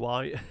just Jay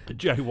White,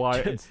 Jay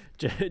White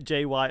and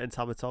Jay White and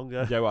Tama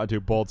Tonga. Jay White do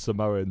bald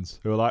Samoans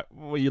who are like,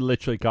 "Well, you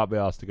literally can't be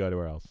asked to go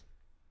anywhere else."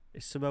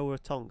 Is Samoa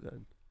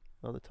Tongan?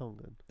 Oh, the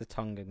Tongan. The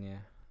Tongan, yeah.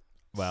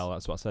 Well,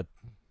 that's what I said.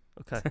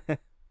 Okay.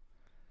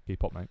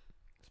 Keep up, mate.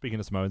 Speaking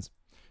of Samoans,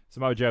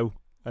 Samoa Joe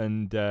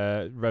and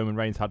Roman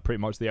Reigns had pretty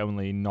much the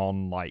only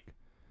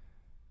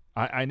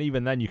and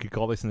even then you could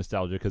call this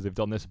nostalgia because they've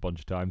done this a bunch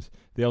of times.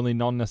 The only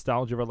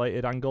non-nostalgia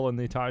related angle in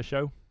the entire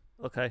show.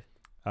 Okay.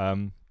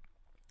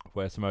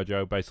 Where Samoa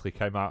Joe basically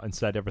came out and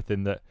said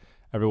everything that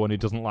everyone who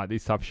doesn't like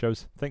these type of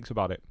shows thinks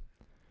about it.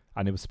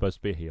 And he was supposed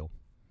to be a heel.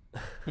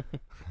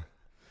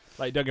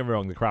 Like, don't get me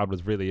wrong, the crowd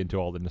was really into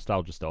all the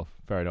nostalgia stuff,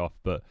 fair enough,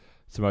 but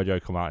Samoa Joe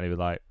come out and he was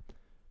like,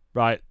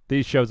 "Right,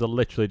 these shows are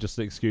literally just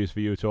an excuse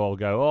for you to all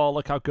go, oh,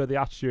 look how good the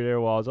Attitude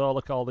Era was, oh,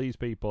 look at all these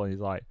people," and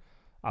he's like,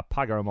 "I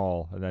pagger them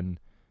all," and then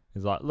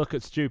he's like, "Look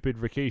at stupid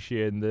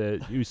Rikishi and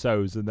the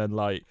Usos," and then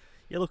like,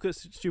 Yeah, look at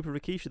stupid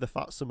Rikishi, the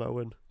fat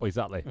Samoan. well,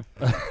 exactly.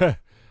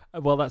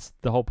 Well, that's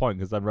the whole point,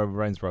 because then Roman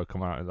Reigns will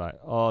come out and like,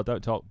 "Oh,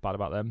 don't talk bad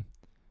about them.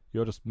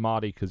 You're just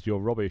Marty because you're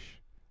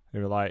rubbish."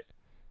 And you're like,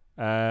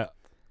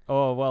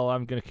 "Oh, well,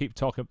 I'm going to keep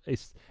talking."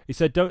 He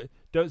said, don't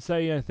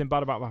say anything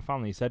bad about my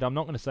family. He said, "I'm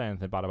not going to say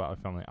anything bad about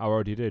my family. I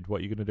already did.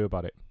 What are you going to do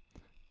about it?"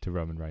 To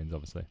Roman Reigns,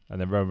 obviously.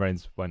 And then Roman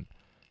Reigns went,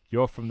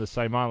 "You're from the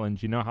same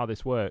island. You know how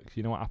this works.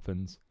 You know what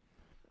happens."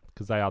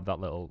 Because they had that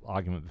little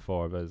argument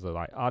before, but it's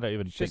like, "I don't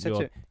even Just think said to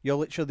him, "You're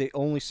literally the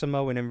only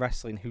Samoan in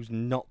wrestling who's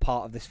not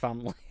part of this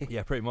family."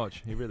 Yeah, pretty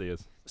much. He really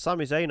is.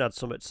 Sami Zayn had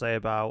something to say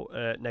about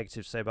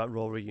negative to say about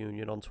Raw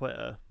Reunion on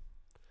Twitter.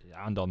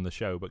 And on the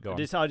show, but go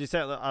on. I just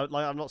said I've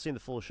not seen the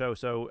full show,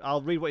 so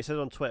I'll read what he said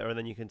on Twitter, and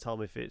then you can tell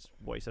me if it's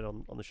what he said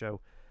on the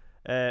show.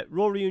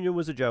 Raw Reunion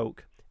was a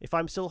joke. If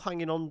I'm still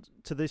hanging on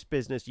to this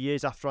business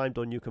years after I'm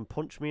done, you can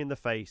punch me in the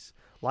face.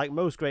 Like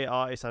most great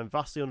artists, I'm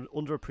vastly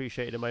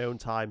underappreciated in my own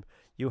time.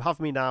 You have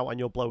me now, and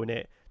you're blowing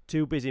it.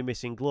 Too busy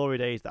missing glory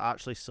days that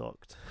actually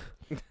sucked.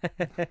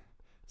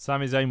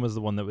 Sami Zayn was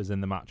the one that was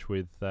in the match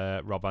with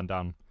Rob Van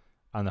Dam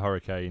and the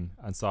Hurricane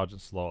and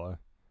Sergeant Slaughter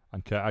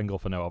and Kurt Angle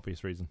for no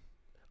obvious reason.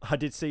 I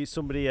did see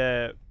somebody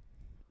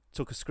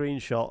took a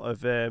screenshot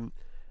of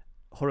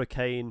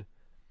Hurricane,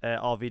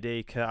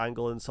 RVD, Kurt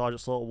Angle, and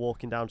Sergeant Slaughter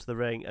walking down to the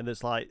ring, and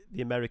there's like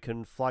the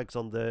American flags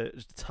on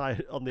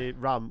the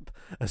ramp,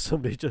 and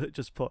somebody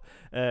just put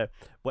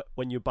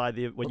when you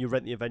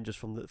rent the Avengers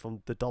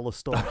from the dollar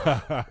store.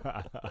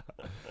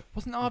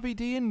 Wasn't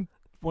RVD in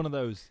one of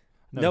those?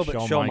 No,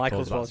 but Shawn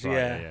Michaels that's was, right,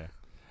 yeah.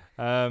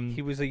 yeah.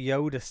 He was a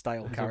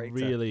Yoda-style It was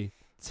character. a really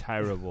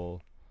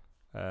terrible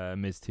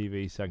Miz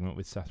TV segment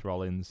with Seth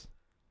Rollins.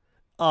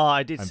 Oh,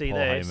 I did And see Paul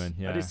this. Heyman,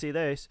 I yeah. did see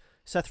this.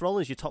 Seth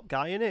Rollins, your top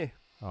guy, innit?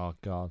 Oh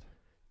God.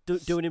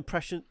 Doing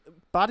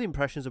bad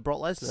impressions of Brock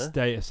Lesnar.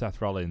 State of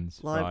Seth Rollins,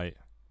 Like- right?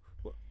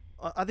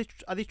 Are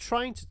they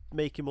trying to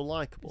make him It's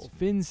unlikable?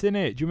 Vince,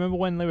 innit? Do you remember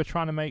when they were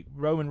trying to make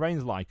Roman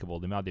Reigns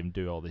likable? They made him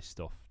do all this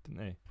stuff, didn't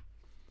they?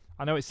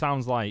 I know it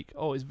sounds like,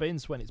 oh, it's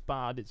Vince when it's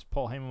bad, it's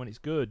Paul Heyman when it's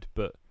good,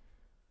 but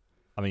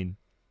I mean,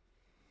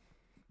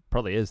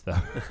 probably is though.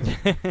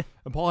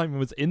 And Paul Heyman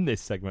was in this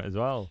segment as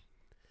well.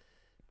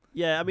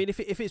 Yeah, I mean, if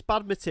it's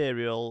bad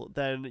material,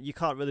 then you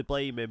can't really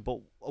blame him. But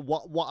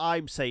what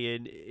I'm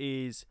saying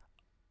is,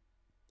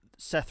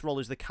 Seth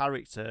Rollins, the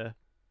character,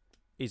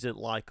 isn't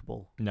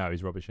likable. No,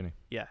 he's rubbish, isn't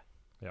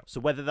So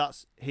whether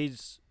that's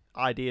his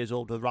ideas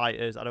or the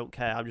writers, I don't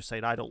care. I'm just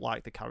saying I don't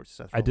like the character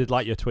Seth I Rollins. did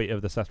like your tweet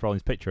of the Seth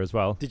Rollins picture as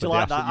well. Did you With the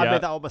like that? actual- I yeah,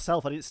 made that up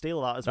myself. I didn't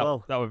steal that as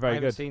well. That was I very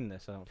haven't good. seen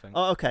this, I don't think.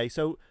 Oh, okay.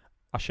 So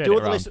I shared do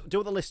it what, around. do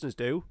what the listeners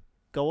do.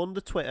 Go on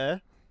the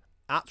Twitter,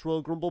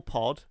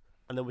 @RoyalGrumblePod,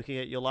 and then we can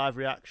get your live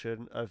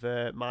reaction of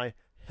my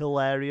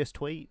hilarious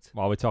tweet.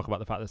 While we talk about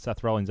the fact that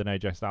Seth Rollins and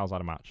AJ Styles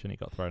had a match and it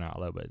got thrown out a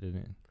little bit, didn't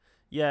it?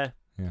 Yeah,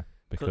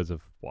 Because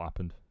of what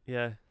happened.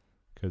 yeah.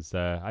 Because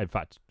in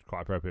fact,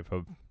 quite appropriate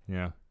for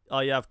Oh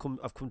yeah, I've come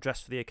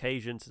dressed for the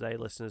occasion today,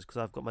 listeners, because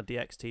I've got my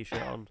DX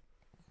t-shirt on.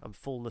 I'm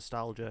full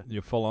nostalgia.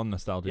 you're full on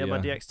nostalgia. Yeah, my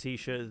DX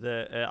t-shirt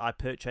that I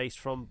purchased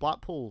from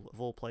Blackpool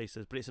of all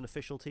places, but it's an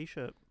official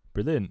t-shirt.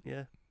 Brilliant.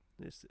 Yeah,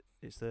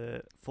 it's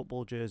the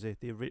football jersey,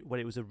 when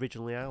it was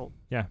originally out.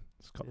 Yeah,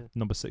 it's got Yeah.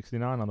 number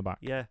 69 on the back.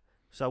 Yeah,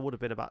 so I would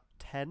have been about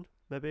 10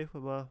 maybe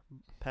when my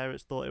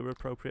parents thought it were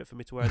appropriate for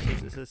me to wear a t-shirt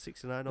that says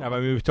 69 on. Yeah, I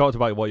mean, we've talked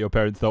about what your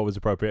parents thought was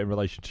appropriate in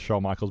relation to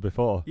Shawn Michaels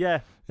before. Yeah,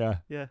 Yeah.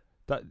 yeah.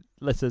 That,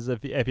 listeners,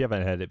 if you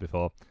haven't heard it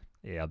before,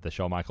 he had the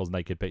Shawn Michaels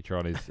naked picture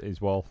on his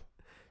wall.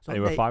 It's not And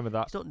you were na- fine with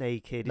that. He's not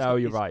naked. No,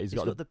 you're right. He's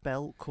got the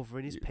belt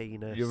covering his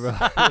penis. You're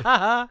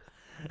right.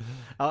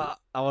 I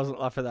wasn't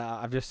laughing at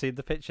that. I've just seen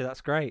the picture.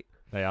 That's great.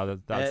 Yeah,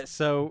 that's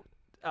So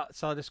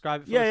I'll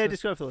describe it for Yeah, listeners?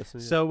 describe for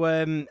listeners. So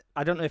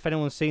I don't know if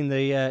anyone's seen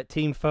the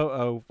team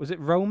photo. Was it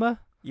Roma?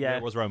 yeah,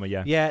 it was Roma.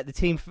 Yeah, Yeah,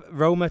 the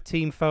Roma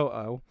team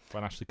photo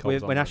when Ashley Cole.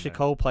 when Ashley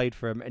Cole played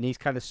for him, and he's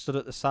kind of stood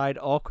at the side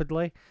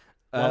awkwardly.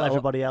 while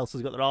everybody else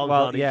has got their arms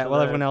Well, around each yeah, other.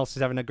 while everyone else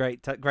is having a great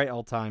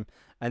old time,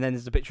 and then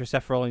there's a picture of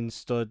Seth Rollins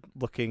stood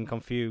looking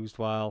confused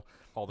while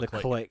all the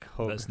click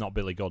hug. That's not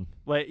Billy Gunn.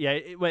 Wait, yeah,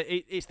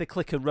 it's the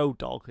Click and Road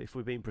Dog, if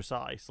we're being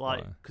precise.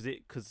 Like, Right.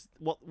 because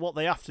what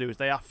they have to do is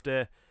they have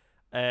to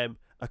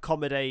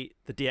accommodate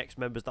the DX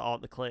members that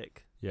aren't the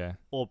Click, Yeah,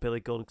 or Billy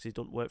Gunn because he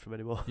doesn't work for him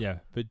anymore. yeah,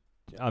 but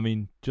I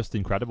mean, just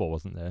incredible,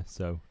 wasn't there?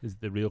 So is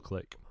the real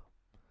Click?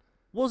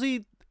 Was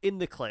he in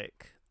the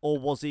Click, or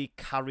was he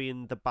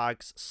carrying the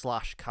bags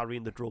 /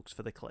 carrying the drugs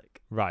for the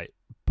Click? Right,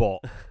 but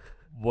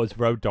was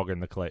Road Dogg in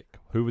the Click?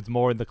 Who was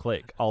more in the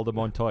Click, Aldo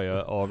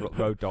Montoya or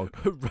Road Dogg?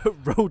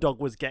 Road Dog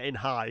was getting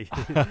high,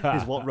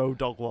 is what Road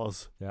Dog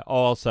was. Yeah.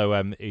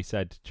 Also, he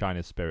said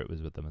China's Spirit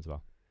was with them as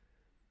well.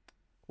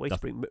 Way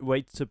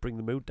to bring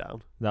the mood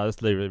down. No,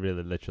 that's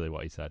literally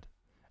what he said.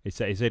 He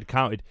said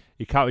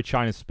he counted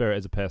China's Spirit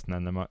as a person,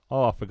 and then like,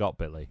 oh, I forgot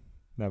Billy.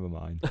 Never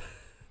mind.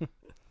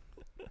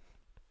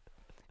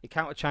 He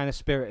counted China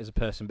Spirit as a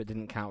person, but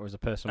didn't count her as a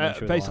person. when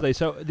she was Basically,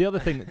 so the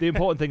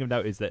important thing of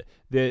note is that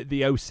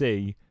the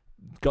OC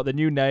got the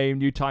new name,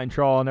 new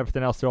Titantron,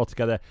 everything else, they're all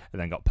together,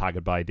 and then got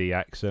paggered by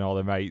DX and all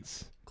their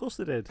mates. Of course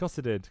they did. Of course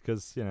they did,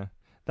 because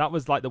that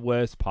was like the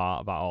worst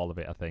part about all of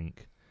it, I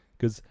think.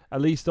 Because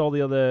at least all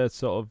the other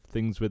sort of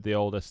things with the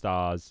older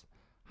stars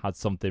had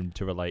something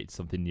to relate,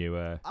 something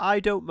newer.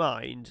 I don't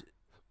mind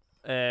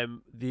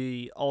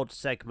the odd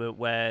segment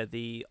where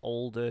the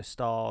older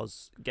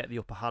stars get the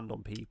upper hand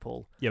on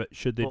people. Yeah, but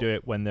should they do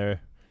it when they're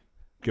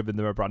giving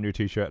them a brand new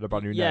T-shirt and a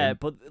brand new Yeah, name?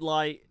 but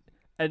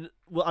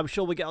I'm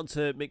sure we'll get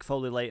onto Mick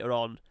Foley later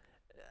on.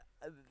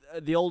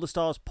 The older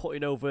stars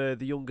putting over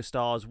the younger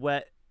stars,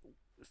 where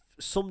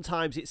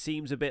sometimes it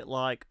seems a bit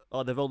like,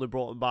 oh, they've only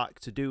brought them back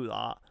to do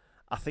that.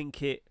 I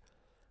think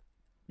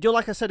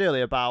like I said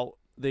earlier about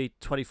the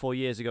 24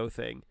 years ago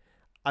thing,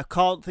 I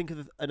can't think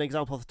of an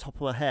example off the top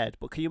of my head,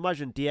 but can you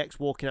imagine DX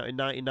walking out in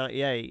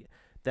 1998,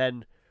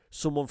 then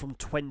someone from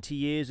 20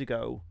 years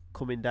ago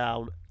coming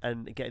down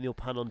and getting the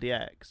upper hand on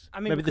DX? I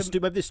mean, maybe the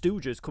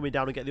Stooges coming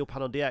down and getting the upper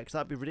hand on DX.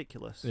 That'd be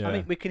ridiculous. Yeah. I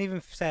mean, we can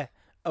even say,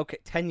 okay,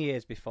 10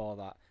 years before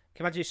that.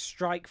 Can you imagine if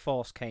Strike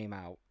Force came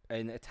out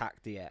and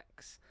attacked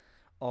DX?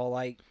 Or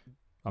like...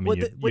 I mean, Well,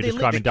 you're they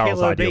describing literally Daryl's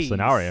Killer ideal Bees.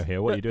 scenario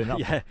here. What are you doing that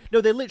Yeah. for?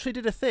 No, they literally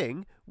did a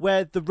thing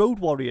where the Road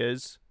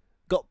Warriors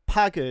got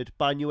paggered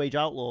by New Age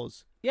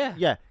Outlaws. Yeah.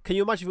 Yeah. Can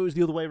you imagine if it was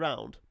the other way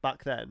around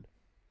back then?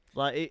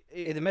 Like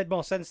It'd have made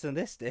more sense than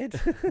this did.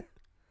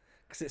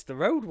 Because it's the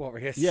Road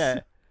Warriors.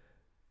 yeah.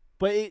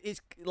 But it's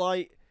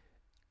like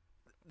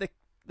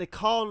they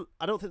can't.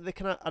 I don't think they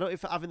can. I don't know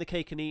if having the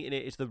cake and eating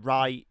it is the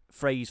right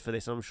phrase for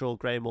this. And I'm sure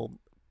Graham will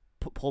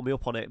pull me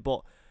up on it.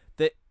 But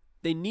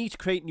they need to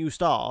create new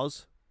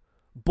stars,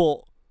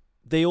 but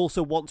they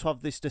also want to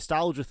have this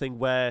nostalgia thing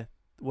where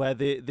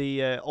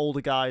the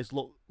older guys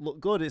look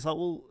good. It's like,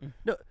 well,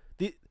 no,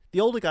 the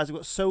older guys have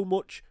got so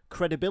much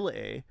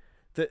credibility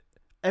that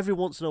every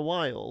once in a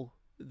while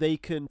they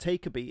can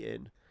take a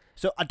beating.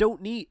 So I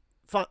don't need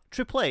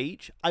Triple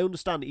H. I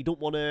understand that you don't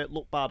want to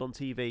look bad on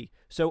TV.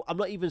 So I'm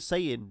not even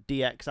saying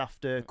DX have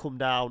to come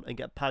down and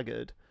get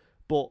paggered,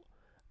 but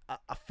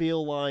I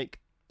feel like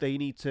they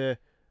need to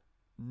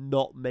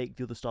not make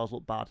the other stars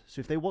look bad. So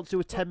if they want to do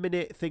a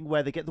 10-minute thing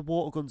where they get the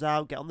water guns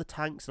out, get on the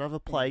tanks and have a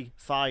play,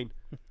 fine,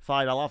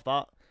 I'll have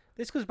that.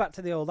 This goes back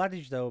to the old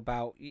adage, though,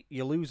 about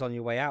you lose on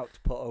your way out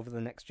to put over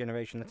the next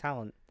generation of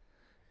talent.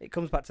 It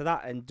comes back to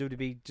that, and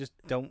WWE just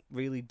don't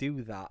really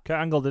do that. Kurt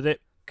Angle did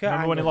it.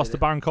 Remember when he lost to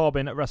Baron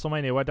Corbin at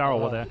WrestleMania where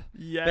Daryl were there?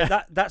 Yeah.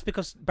 But that's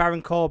because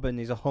Baron Corbin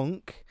is a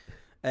hunk.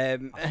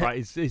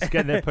 Right, he's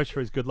getting there pushed for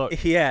his good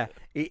luck. Yeah,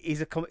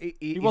 he's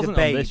He wasn't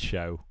on this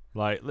show.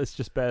 Like, let's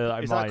just bear that in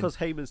mind. Is that because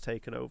Heyman's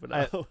taken over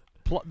now?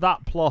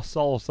 That plus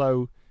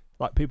also,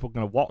 like, people are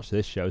going to watch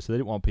this show, so they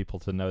didn't want people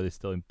to know they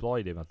still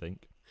employed him, I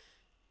think.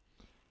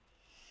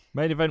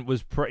 Main event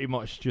was pretty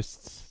much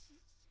just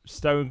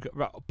Stone...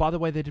 By the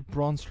way, they did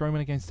Braun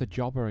Strowman against a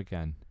jobber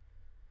again.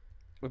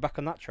 We're back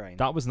on that train.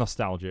 That was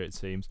nostalgia, it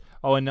seems.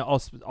 Oh, and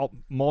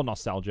more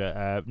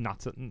nostalgia.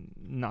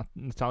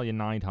 Natalya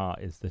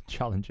Neidhart is the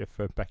challenger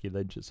for Becky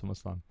Lynch at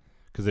SummerSlam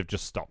because they've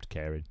just stopped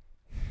caring.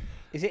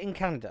 Is it in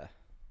Canada?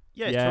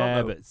 Yeah, it's yeah,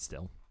 Toronto. but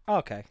still. Oh,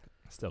 okay.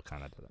 Still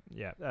Canada.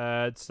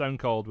 Yeah. Stone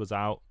Cold was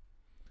out,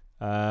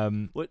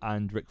 and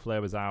Ric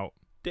Flair was out.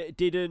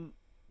 Didn't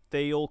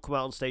they all come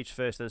out on stage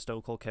first, then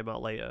Stone Cold came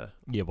out later?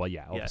 Yeah, well,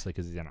 yeah, obviously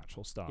because he's an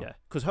actual star. Yeah,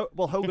 because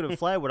Hogan and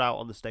Flair were out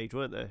on the stage,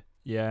 weren't they?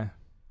 Yeah.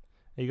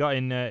 He got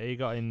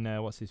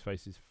in. What's his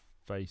face? His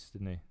face,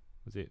 didn't he?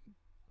 Was it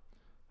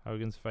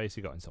Hogan's face?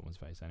 He got in someone's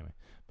face anyway.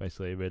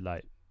 Basically, we're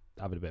like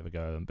having a bit of a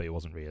go at him, but he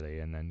wasn't really,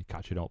 and then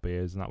catching up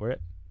beers, and that were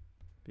it.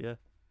 Yeah.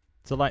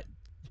 So like,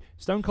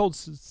 Stone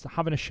Cold's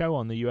having a show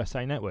on the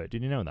USA Network.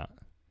 Did you know that?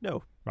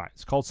 No. Right.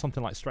 It's called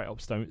something like Straight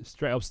Up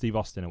Steve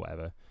Austin or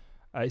whatever.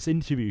 It's an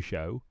interview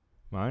show,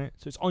 right?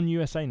 So it's on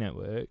USA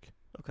Network.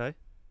 Okay.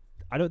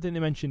 I don't think they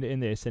mentioned it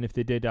in this, and if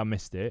they did, I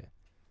missed it.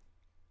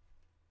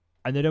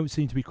 And they don't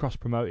seem to be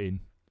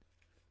cross-promoting.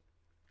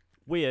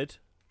 Weird.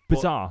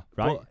 Bizarre,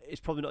 right? But it's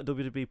probably not a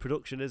WWE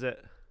production, is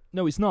it?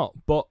 No, it's not.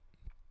 But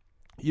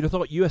you'd have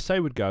thought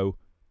USA would go,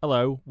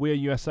 hello, we're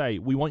USA.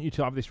 We want you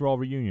to have this Raw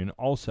reunion.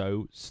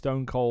 Also,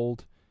 Stone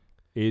Cold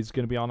is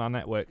going to be on our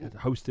network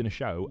hosting a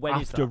show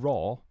after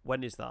Raw.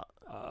 When is that?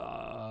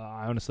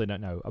 I honestly don't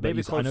know. I know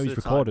he's to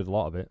recorded a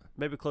lot of it.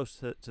 Maybe close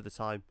to the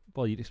time.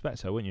 Well, you'd expect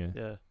so, wouldn't you?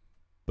 Yeah.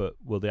 But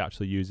will they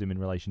actually use him in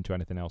relation to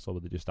anything else, or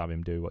will they just have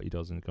him do what he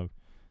does and go,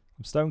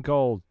 I'm Stone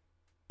Cold,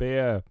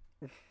 beer,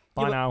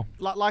 bye now?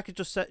 Like I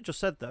just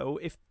said though,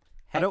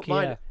 I don't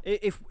mind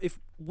if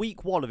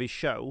week one of his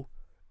show,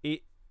 they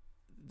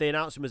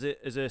announce him as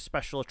a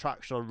special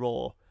attraction on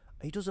Raw.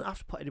 He doesn't have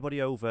to put anybody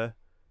over,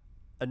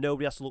 and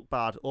nobody has to look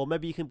bad. Or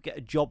maybe you can get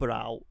a jobber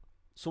out,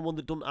 someone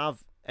that doesn't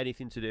have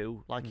anything to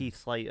do, like Heath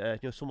Slater,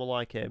 someone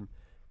like him,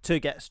 to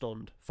get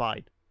stunned.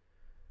 Fine.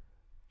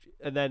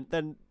 And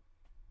then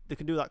they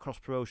can do that cross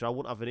promotion. I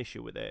wouldn't have an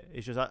issue with it.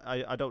 It's just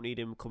I don't need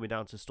him coming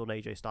down to stun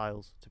AJ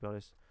Styles, to be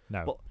honest.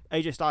 No. But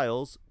AJ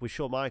Styles with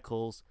Shawn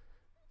Michaels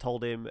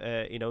told him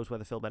he knows where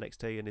they film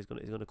NXT and he's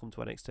gonna come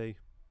to NXT.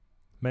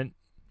 Mint,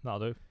 that'll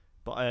do.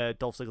 But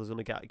Dolph Ziggler's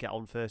gonna get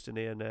on first, isn't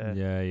he? And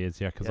yeah, he is.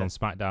 Yeah, because on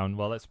SmackDown.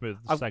 Well, let's segue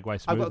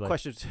smoothly. I've got a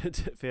question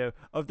for you.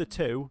 Of the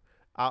two,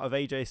 out of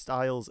AJ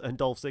Styles and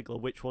Dolph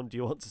Ziggler, which one do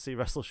you want to see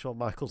wrestle Shawn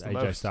Michaels the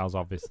most? AJ Styles,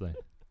 obviously.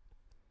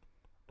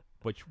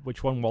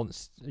 Which one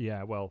wants?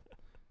 Yeah, well.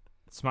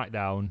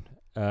 SmackDown,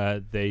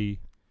 they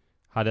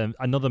had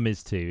another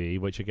Miz TV,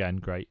 which again,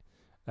 great,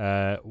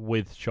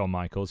 with Shawn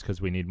Michaels because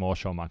we need more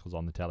Shawn Michaels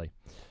on the telly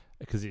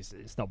because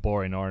it's not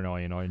boring or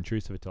annoying or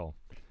intrusive at all.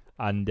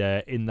 And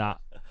in that,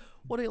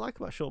 what do you like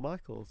about Shawn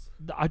Michaels?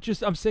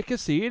 I'm sick of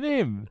seeing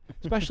him,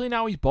 especially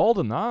now he's bald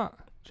and that.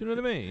 Do you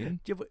know what I mean?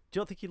 Do you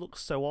not think he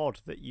looks so odd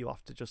that you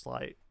have to just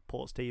like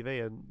pause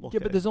TV and look? Yeah,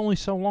 but there's only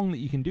so long that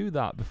you can do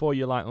that before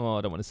you're like, oh,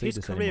 I don't want to see this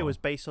anymore. His career was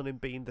based on him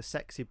being the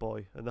sexy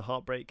boy and the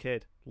heartbreak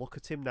kid. Look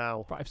at him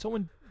now. Right, if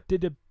someone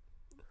did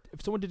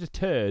a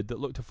turd that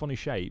looked a funny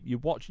shape, you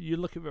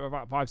look at it for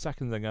about 5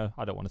 seconds and go,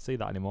 I don't want to see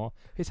that anymore.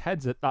 His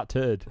head's at that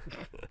turd.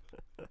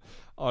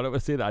 Oh, I don't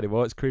want to see that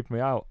anymore. It's creeping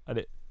me out,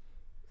 and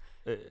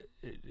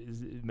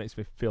it makes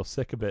me feel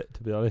sick a bit,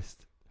 to be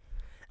honest.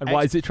 And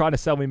why is it trying to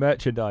sell me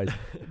merchandise?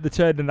 The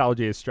turd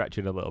analogy is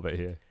stretching a little bit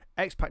here.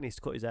 X-Pac needs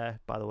to cut his hair,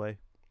 by the way.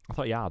 I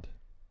thought he had.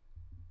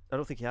 I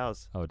don't think he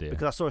has. Oh dear.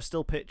 Because I saw a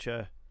still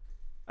picture,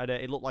 and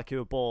it looked like he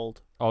was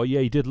bald. Oh yeah,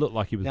 he did look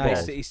like he was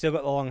bald. He's still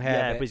got the long hair.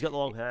 Yeah, but he's got the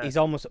long hair. He's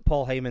almost at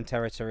Paul Heyman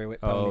territory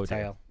with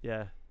ponytail.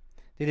 Yeah.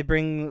 Did he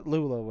bring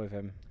Lula with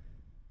him?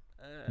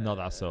 Not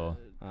that I saw.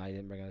 He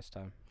didn't bring her this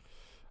time.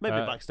 Maybe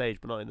backstage,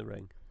 but not in the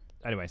ring.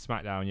 Anyway,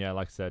 SmackDown, yeah,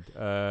 like I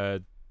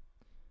said.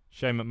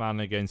 Shane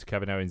McMahon against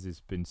Kevin Owens has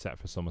been set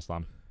for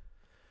SummerSlam.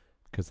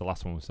 because the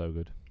last one was so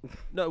good.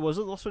 No, it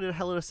wasn't. The last one in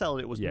Hell in a Cell.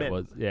 It was yeah, mint. it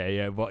was.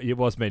 Yeah, but it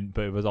was mint,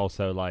 but it was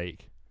also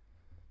like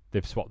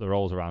they've swapped the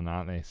roles around,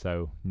 aren't they?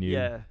 So new.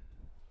 Yeah.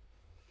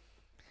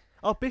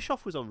 Oh,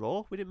 Bischoff was on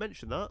Raw. We didn't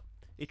mention that.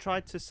 He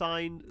tried to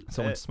sign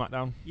Someone to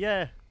SmackDown.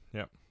 Yeah.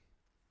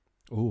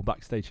 Oh,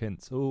 backstage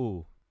hints.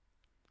 Oh,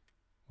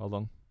 well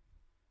done.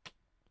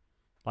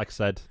 Like I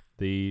said,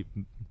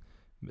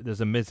 there's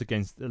a Miz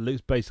against. It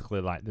looks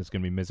basically like there's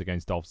going to be Miz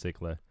against Dolph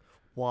Ziggler.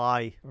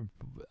 Why?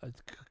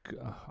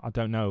 I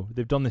don't know.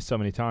 They've done this so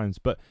many times,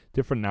 but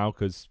different now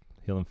because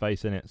heel and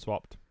face in it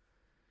swapped.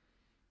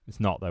 It's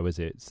not though, is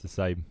it? It's the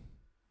same.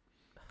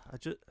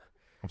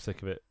 I'm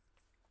sick of it.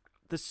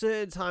 There's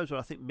certain times where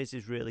I think Miz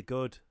is really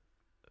good,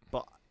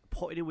 but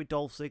putting him with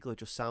Dolph Ziggler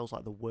just sounds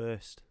like the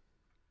worst.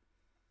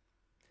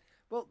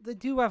 Well, they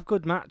do have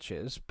good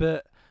matches,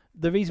 but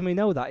the reason we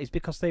know that is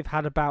because they've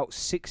had about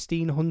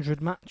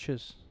 1,600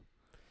 matches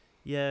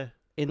Yeah.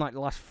 in like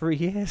the last 3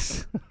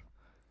 years.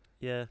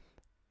 Yeah.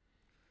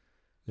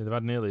 Yeah, they've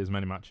had nearly as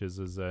many matches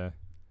as Dolph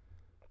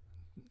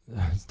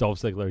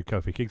Ziggler and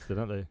Kofi Kingston,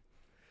 haven't they?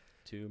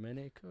 Too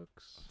many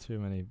cooks. Too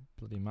many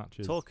bloody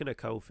matches. Talking of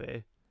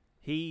Kofi,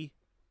 he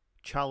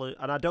challenged,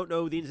 and I don't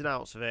know the ins and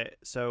outs of it,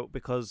 so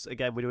because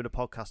again we're doing a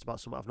podcast about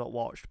something I've not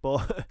watched,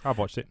 but I've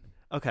watched it.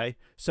 okay.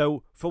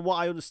 So from what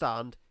I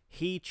understand,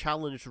 he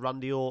challenged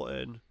Randy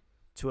Orton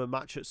to a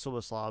match at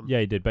SummerSlam. Yeah,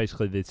 he did.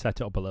 Basically, they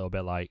set it up a little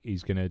bit like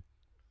he's going to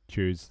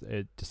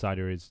decide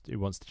who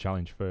wants to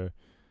challenge for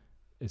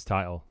his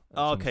title. at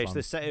Oh, okay, so SummerSlam.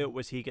 the setup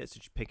was he gets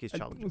to pick his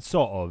challenge.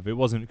 Sort of. It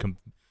wasn't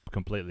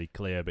completely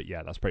clear, but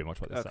yeah, that's pretty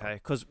much what they said. Okay,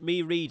 because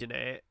me reading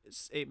it,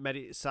 it made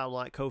it sound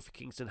like Kofi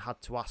Kingston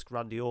had to ask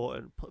Randy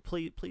Orton,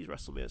 please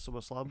wrestle me at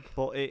SummerSlam.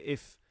 But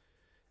if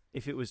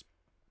it was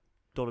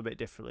done a bit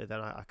differently, then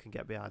I can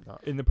get behind that.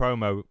 In the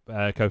promo,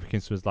 Kofi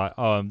Kingston was like,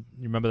 "Oh, you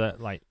remember that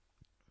like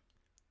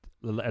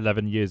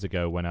 11 years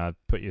ago when I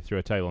put you through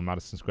a table in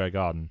Madison Square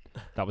Garden?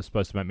 That was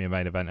supposed to make me a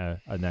main eventer,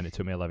 and then it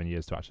took me 11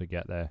 years to actually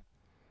get there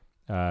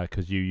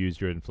because you used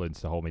your influence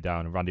to hold me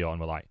down." And Randy Orton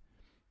were like,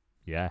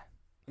 "Yeah,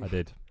 I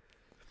did."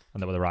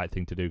 And that was the right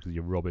thing to do because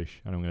you're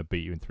rubbish, and I'm going to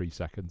beat you in 3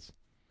 seconds.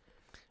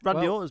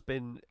 Randy Well, Orton's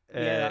been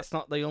Yeah, that's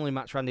not the only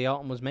match Randy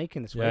Orton was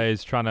making this Yeah, week.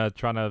 he's trying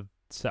to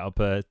set up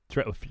a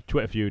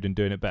Twitter feud and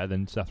doing it better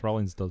than Seth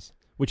Rollins does,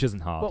 which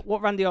isn't hard.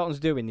 What Randy Orton's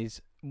doing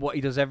is what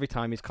he does every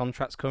time his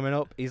contract's coming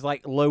up. He's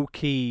like low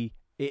key.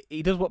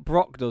 He does what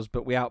Brock does,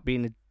 but without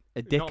being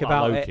a dick Not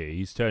about like it. Loki.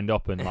 He's turned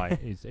up and like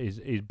he's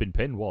been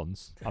pinned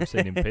once. I've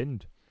seen him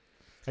pinned.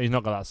 And he's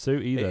not got that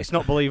suit either. It's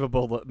not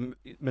believable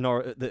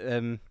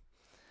that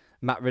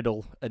Matt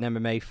Riddle, an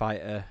MMA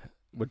fighter,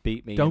 would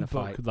beat me in a Don't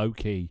fight. book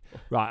Loki.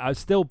 Right, I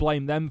still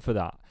blame them for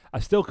that. I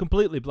still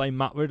completely blame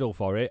Matt Riddle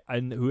for it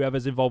and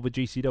whoever's involved with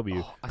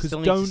GCW. I still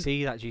need to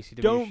see that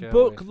GCW Don't show.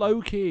 book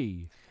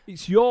Loki.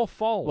 It's your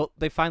fault. Well,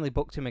 they finally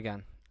booked him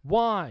again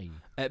why?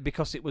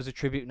 because it was a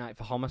tribute night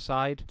for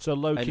Homicide. So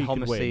Loki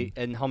could win.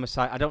 And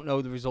Homicide, I don't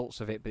know the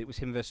results of it, but it was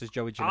him versus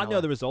Joey Janela. I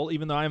know the result,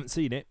 even though I haven't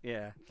seen it.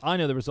 Yeah. I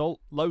know the result.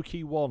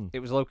 Loki won. It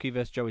was Loki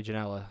versus Joey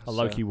Janela.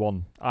 Loki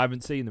won. I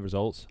haven't seen the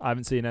results. I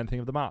haven't seen anything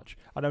of the match.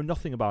 I know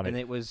nothing about And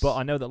it. it was. But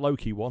I know that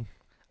Loki won.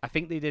 I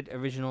think they did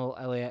original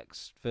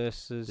LAX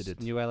versus They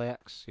did. new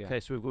LAX. Yeah. Okay,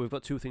 so we've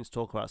got two things to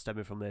talk about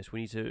stemming from this.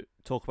 We need to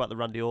talk about the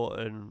Randy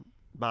Orton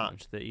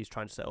match that he's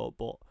trying to set up,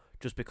 but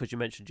just because you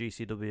mentioned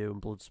GCW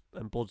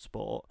and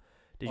Bloodsport,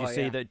 did you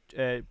see that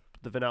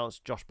they've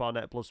announced Josh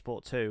Barnett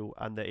Bloodsport 2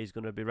 and that he's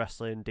going to be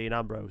wrestling Dean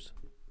Ambrose?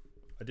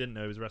 I didn't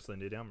know he was wrestling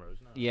Dean Ambrose.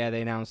 No. Yeah,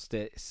 they announced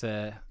it's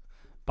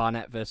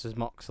Barnett versus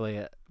Moxley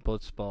at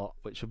Bloodsport,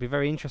 which will be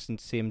very interesting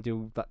to see him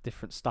do that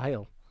different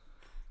style.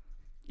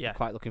 Yeah.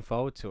 Quite looking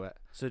forward to it.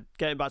 So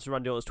getting back to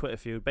Randy Orton's Twitter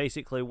feud,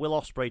 basically Will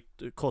Ospreay,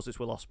 of course it's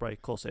Will Ospreay,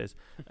 of course it is,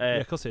 Yeah,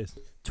 of course it is.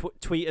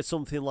 tweeted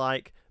something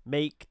like,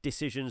 make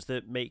decisions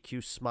that make you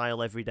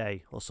smile every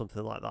day, or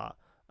something like that.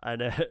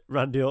 And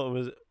Randy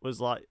Orton was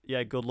like,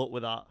 yeah, good luck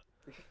with that.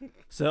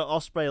 So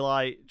Ospreay,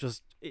 like,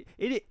 just...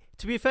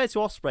 to be fair to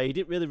Ospreay, he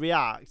didn't really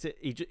react.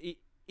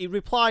 He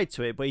replied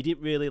to it, but he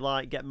didn't really,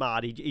 like, get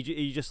mad.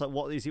 He just like,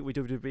 what is it with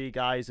WWE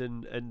guys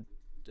and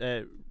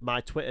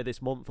my Twitter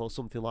this month, or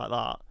something like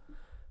that.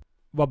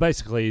 Well,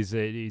 basically,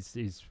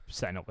 he's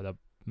setting up with a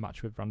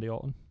match with Randy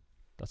Orton.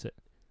 That's it.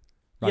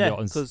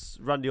 Because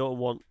Randy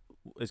Orton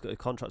has got a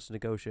contract to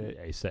negotiate.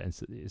 Yeah, he's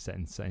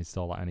setting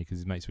stall like any because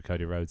he's mates with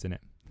Cody Rhodes in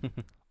it,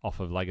 off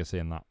of Legacy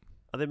and that.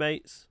 Are they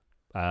mates?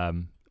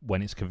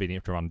 When it's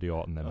convenient for Randy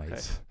Orton, they're Okay.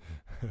 mates.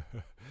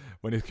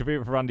 When it's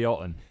convenient for Randy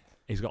Orton,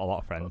 he's got a lot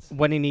of friends.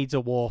 When he needs a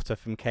water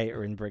from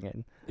catering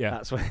bringing, Yeah.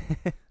 that's when.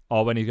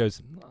 Or when he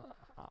goes,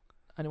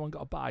 anyone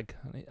got a bag?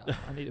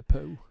 I need a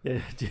poo.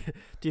 Yeah. Do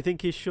you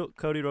think he shook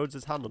Cody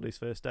Rhodes' hand on his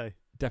first day?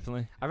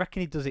 Definitely. I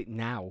reckon he does it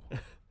now.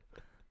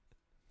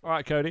 All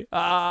right, Cody.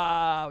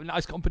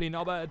 Nice company,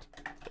 not bad.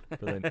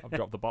 Brilliant. I've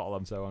dropped the bottle.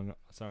 I'm sorry.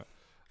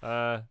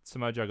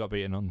 Samoa Joe got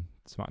beaten on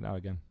SmackDown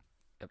again.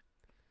 Yep.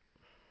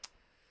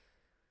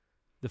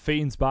 The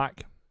Fiend's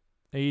back.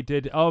 He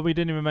did. Oh, we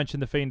didn't even mention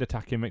the Fiend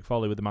attacking Mick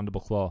Foley with the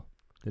mandible claw,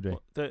 did we?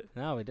 What,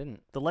 No, he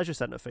didn't. the Leisure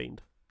Centre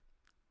Fiend.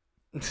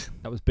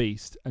 That was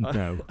Beast, and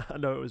no, I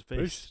know it was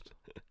Beast.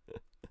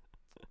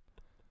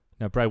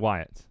 no Bray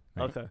Wyatt.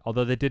 Right? Okay.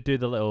 Although they did do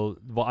the little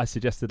what I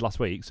suggested last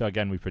week, so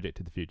again we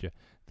predicted the future.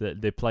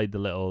 They played the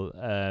little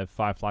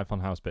Firefly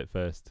Funhouse bit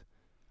first,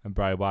 and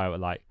Bray Wyatt were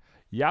like,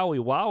 "Yowie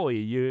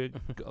wowie, you're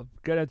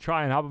gonna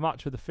try and have a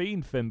match with the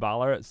Fiend, Finn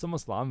Balor at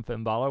SummerSlam,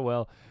 Finn Balor.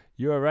 Well,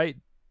 you're a right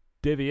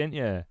divvy, ain't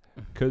you?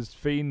 Because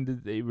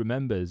Fiend he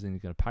remembers, and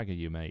he's gonna pagger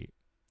you, mate."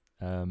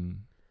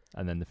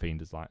 And then the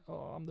Fiend is like,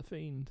 "Oh, I'm the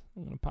Fiend.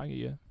 I'm gonna pagger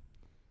you."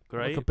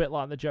 Great. Look a bit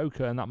like the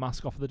Joker and that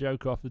mask off of the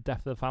Joker off the Death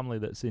of the Family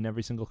that's in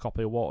every single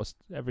copy of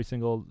every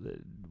single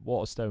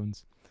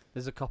Waterstones.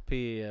 There's a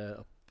copy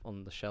up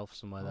on the shelf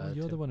somewhere there.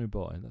 You're too. the one who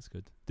bought it. That's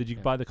good. Did you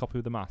Yeah. buy the copy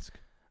with the mask?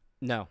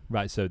 No.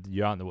 Right. So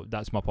you aren't.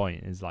 That's my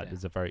point. Is like Yeah.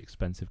 there's a very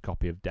expensive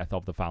copy of Death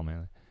of the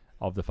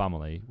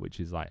Family, which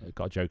is like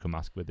got a Joker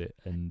mask with it,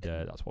 and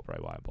that's what Bray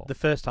Wyatt bought. The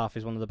first half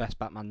is one of the best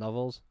Batman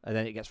novels, and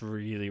then it gets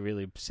really,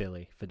 really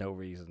silly for no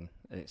reason,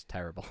 and it's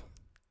terrible.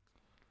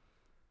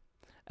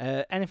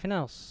 Anything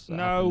else? that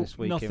happened No, this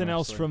week in nothing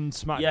else wrestling?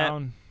 from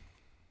SmackDown.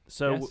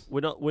 So Yes.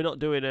 we're not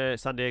doing a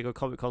San Diego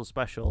Comic Con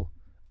special,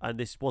 and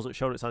this wasn't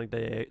shown at San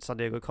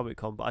Diego Comic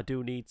Con, but I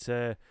do need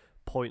to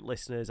point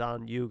listeners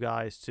and you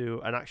guys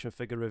to an action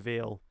figure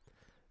reveal.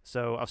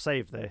 So I've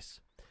saved this.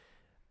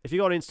 If you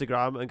go on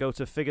Instagram and go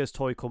to Figures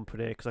Toy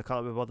Company, because I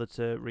can't be bothered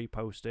to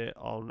repost it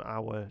on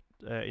our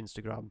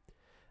Instagram,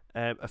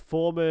 a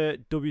former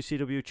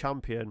WCW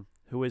champion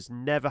who has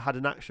never had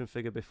an action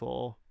figure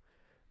before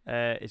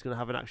is going to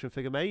have an action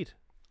figure made.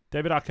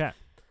 David Arquette.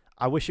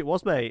 I wish it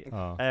was, mate.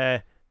 Oh.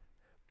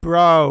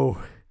 Bro,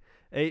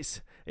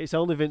 it's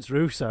only Vince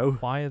Russo,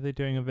 Why are they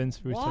doing a Vince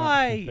Russo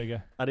Why? action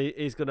figure? and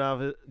he's going to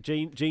have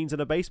jeans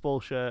and a baseball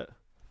shirt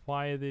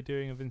Why are they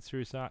doing a Vince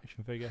Russo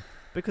action figure?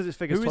 because it's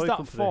Figures Who Toy is that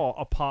Company. for,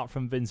 apart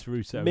from Vince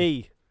Russo?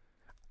 Me,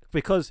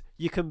 because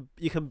you can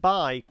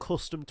buy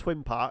custom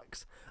twin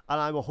packs, and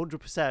I'm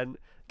 100%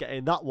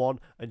 getting that one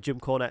and Jim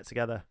Cornette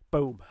together.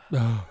 Boom.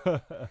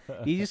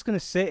 You're just going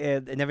to sit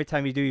here, and every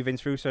time you do your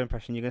Vince Russo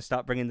impression, you're going to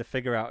start bringing the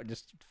figure out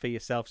just for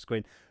yourself, just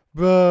going,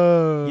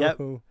 bro. Yep.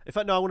 In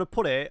fact, no, I want to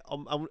put it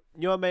on.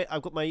 You know, mate,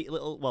 I've got my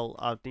little. Well,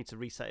 I need to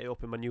reset it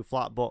up in my new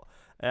flat, but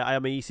I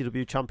have my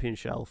ECW champion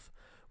shelf.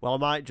 Well, I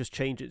might just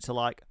change it to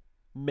like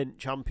mint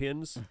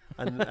champions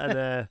and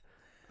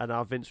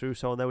have Vince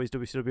Russo on there with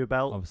his WCW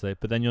belt. Obviously,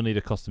 but then you'll need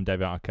a custom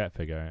David Arquette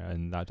figure,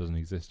 and that doesn't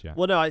exist yet.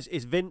 Well, no, it's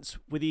Vince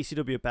with the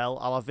ECW belt.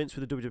 I'll have Vince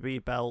with the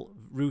WWE belt,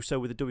 Russo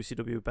with the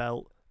WCW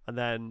belt, and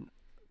then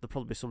there'll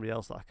probably be somebody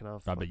else that I can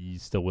have. Right, but you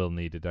still will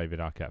need a David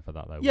Arquette for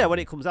that, though. Yeah, won't when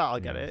you? it comes out, I'll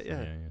get it.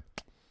 Yeah.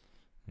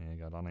 Yeah,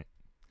 got on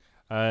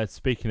it.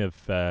 Speaking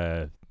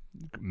of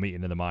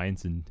meeting of the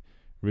minds, and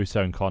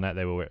Russo and Cornette,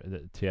 they were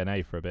at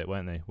TNA for a bit,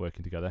 weren't they,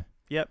 working together?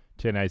 Yep.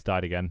 TNA's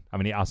died again. I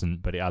mean, it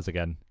hasn't, but it has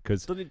again.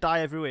 Cause, Doesn't it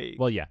die every week?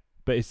 well, yeah.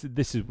 But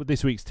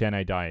this week's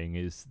TNA dying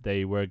is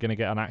they were going to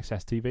get on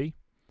Access TV.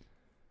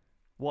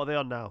 What are they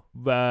on now?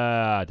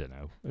 I don't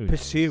know. Who knows?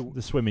 Pursue.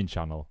 The swimming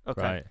channel,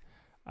 Okay. right?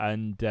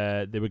 And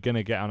they were going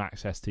to get on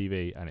Access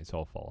TV, and it's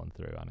all fallen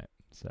through on it.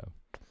 So,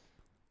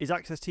 Is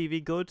Access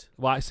TV good?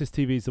 well, Access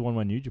TV is the one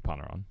where New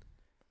Japan are on.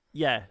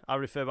 Yeah, I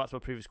refer back to my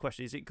previous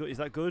question. Is it good? Is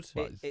that good?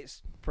 Well,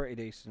 It's pretty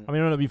decent. I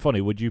mean, wouldn't it be funny?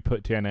 Would you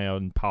put TNA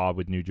on par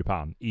with New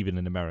Japan, even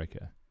in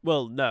America?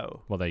 Well,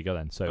 no. Well, there you go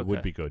then. So it would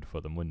Okay. be good for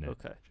them, wouldn't it?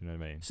 Okay. Do you know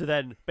what I mean? So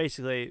then,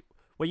 basically,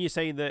 when you're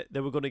saying that they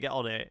were going to get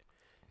on it,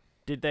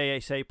 did they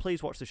say,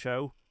 please watch the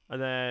show?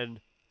 And then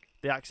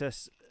the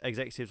Access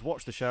executives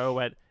watched the show and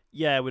went,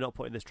 yeah, we're not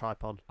putting this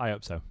tripe on. I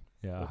hope so.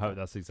 Yeah, I Okay. hope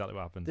that's exactly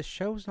what happened. The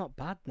show's not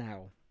bad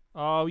now.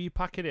 Oh, you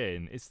pack it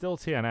in. It's still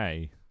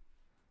TNA.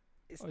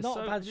 It's Oh,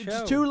 not a bad show.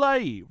 It's too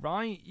late,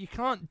 right? You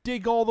can't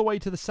dig all the way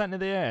to the centre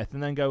of the earth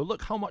and then go,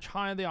 look how much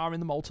higher they are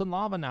in the molten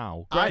lava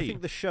now. I Great.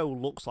 think the show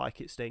looks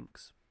like it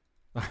stinks.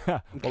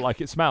 Well,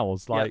 like it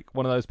smells Yeah. like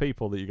one of those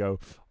people that you go,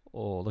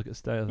 oh, look at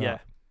state of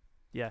that.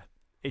 Yeah.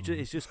 Yeah.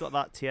 It's just got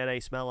that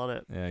TNA smell on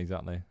it. Yeah,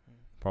 exactly.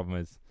 Problem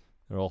is,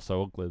 they're all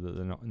so ugly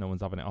that no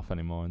one's having it off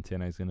anymore, and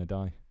TNA's going to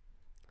die.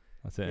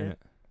 That's it, Yeah. innit?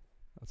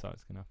 That's how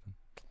it's going to happen.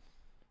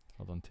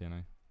 Hold on,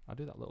 TNA. I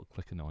do that little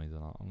clicker noise a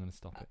lot. I'm going to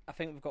stop it. I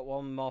think we've got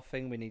one more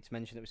thing we need to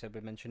mention that we said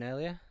we'd mention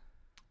earlier.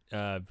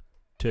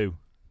 Two, Two.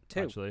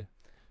 actually.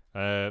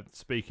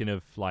 Speaking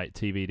of like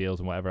TV deals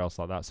and whatever else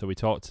like that, so we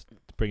talked,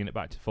 bringing it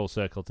back to full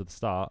circle to the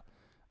start.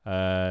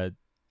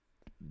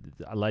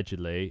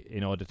 Allegedly,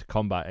 in order to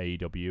combat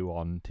AEW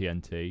on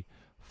TNT,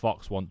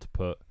 Fox want to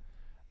put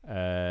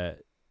NXT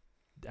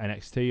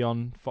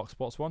on Fox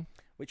Sports 1.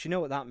 Which, you know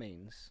what that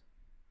means?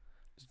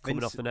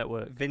 Coming off the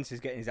network. Vince is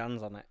getting his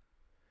hands on it.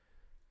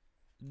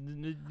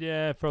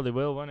 Yeah, probably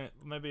will, won't it?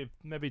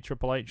 Maybe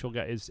Triple H will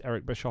get his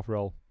Eric Bischoff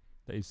role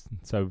that he's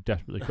so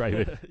desperately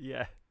craving.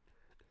 Yeah.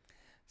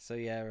 So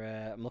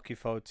yeah, I'm looking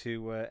forward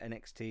to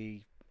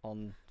NXT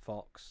on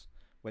Fox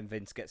when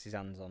Vince gets his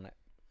hands on it.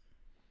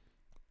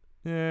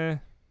 Yeah,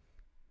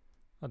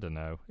 I don't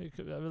know. It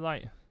could,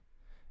 like,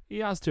 he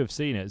has to have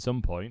seen it at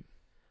some point.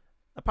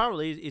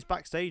 Apparently, he's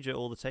backstage at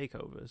all the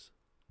takeovers.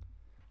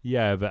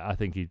 Yeah, but I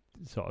think he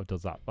sort of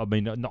does that. I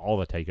mean, not all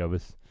the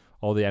takeovers.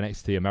 all the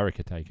NXT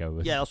America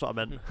takeovers. Yeah, that's what I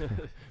meant.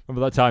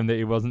 Remember that time that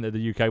he wasn't at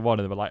the UK one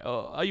and they were like,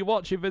 "Oh, are you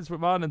watching Vince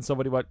McMahon?" And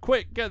somebody went,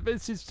 "Quick, get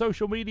Vince's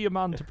social media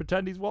man to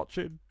pretend he's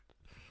watching."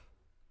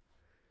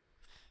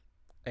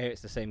 Here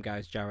it's the same guy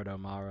as Jared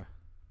O'Mara.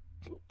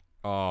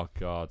 Oh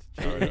God,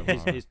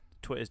 his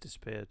Twitter's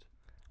disappeared.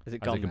 Is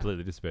it Has gone it now?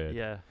 completely disappeared?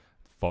 Yeah.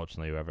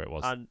 Fortunately, whoever it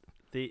was. And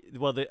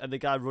the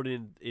guy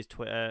running his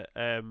Twitter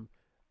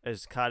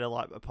has kind of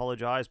like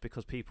apologised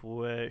because people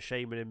were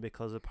shaming him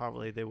because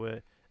apparently they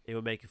were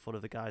making fun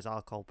of the guy's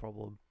alcohol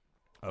problem.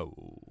 Oh,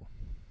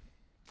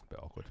 a bit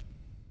awkward.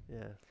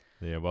 Yeah.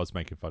 Yeah, I was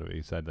making fun of it.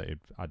 He said that he'd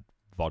had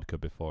vodka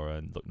before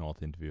a Look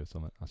North interview or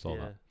something. I saw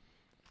that.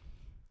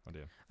 Oh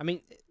dear. I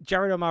mean,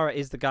 Jared O'Mara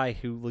is the guy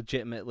who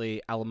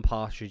legitimately Alan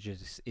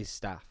Partridge's his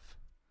staff.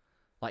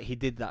 Like, he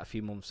did that a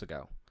few months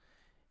ago.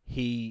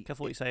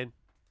 Careful what you're saying.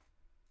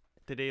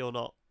 Did he or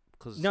not?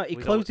 Cause No, he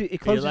we closed don't- it. He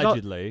closed it.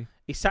 Allegedly,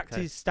 He sacked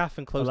Okay. his staff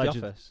and closed the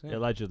office. Yeah.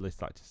 allegedly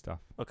stacked his stuff.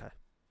 Okay.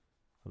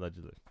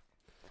 Allegedly.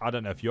 I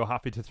don't know if you're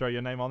happy to throw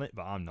your name on it,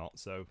 but I'm not.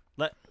 So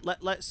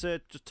Let's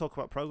just talk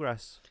about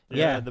progress.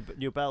 Yeah. And the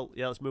new belt.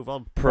 Yeah, let's move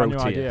on. Brand new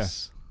idea.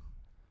 Proteus.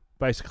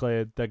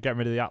 basically, they're getting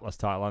rid of the Atlas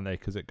title, aren't they?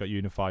 Because it got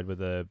unified with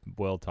the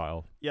world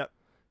title. Yep.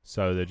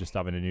 So they're just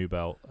having a new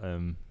belt,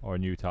 or a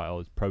new title.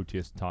 It's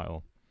Proteus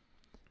title,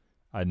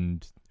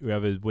 and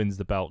whoever wins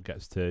the belt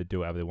gets to do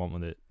whatever they want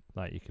with it.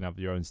 Like, you can have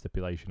your own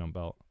stipulation on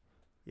belt.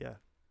 Yeah.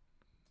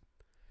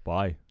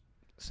 Why?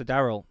 So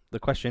Daryl, the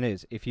question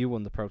is, if you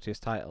won the Proteus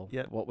title,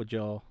 Yep. what would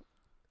your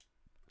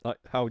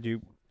how would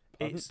you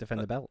It's-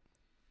 defend the belt?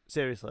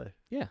 Seriously.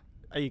 Yeah.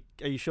 Are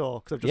you sure?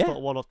 Because I've just Yeah.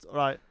 thought one off.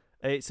 Right.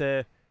 It's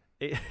a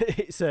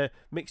it's a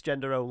mixed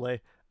gender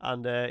only,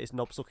 and it's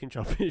knob sucking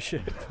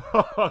championship.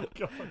 Oh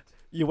God!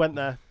 You went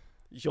there.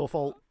 It's your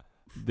fault.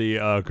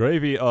 The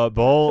gravy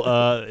bowl.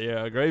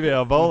 Yeah, gravy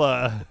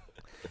bowl.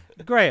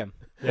 Graham.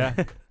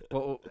 Yeah.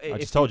 Well, I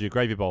if just told you,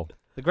 gravy bowl.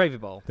 the gravy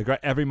bowl.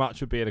 Every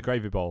match would be in a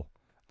gravy bowl,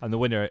 and the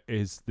winner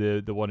is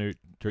the one who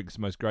drinks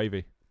the most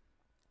gravy.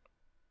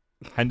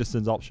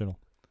 Henderson's optional.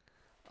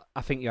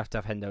 I think you have to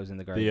have Hendos in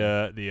the gravy.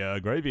 The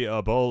gravy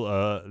bowl.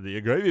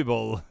 The gravy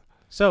bowl.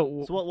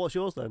 So, So what's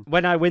yours then?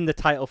 when I win the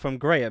title from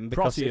Graham,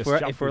 because Proteus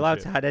if we're allowed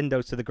to Championship. add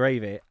Endos to the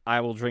gravy,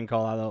 I will drink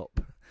all that up.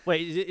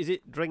 Wait, is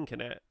it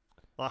drinking it?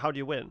 Like, how do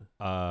you win?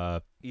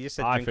 You just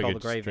said I drink all figured the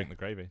just gravy. drink the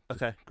gravy.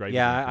 Okay. Gravy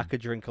Yeah, I drinking.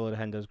 could drink a lot of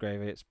Hendo's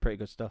gravy. It's pretty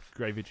good stuff.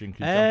 Gravy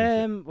drinking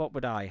championship. What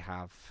would I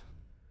have?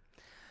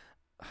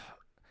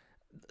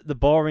 The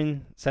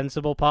boring,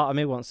 sensible part of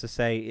me wants to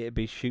say it'd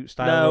be shoot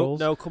style rules.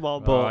 No, come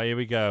on. but- Oh, here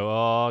we go.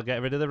 Oh,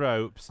 get rid of the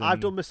ropes. I've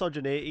and- done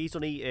misogyny. He's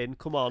done eating.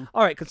 Come on.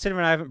 All right,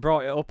 considering I haven't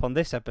brought it up on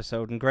this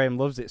episode and Graham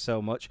loves it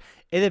so much,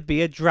 it'd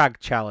be a drag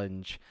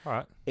challenge. All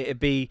right.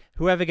 It'd be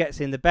whoever gets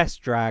in the best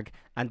drag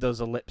and does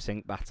a lip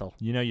sync battle.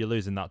 You know you're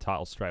losing that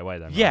title straight away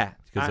then, right? Yeah,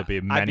 Because there'll be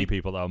I'd many be-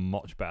 people that are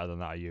much better than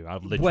that are you.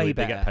 I'd Way literally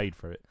they get better. paid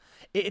for it.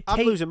 It'd I'm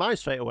take losing mine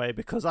straight away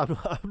because I'm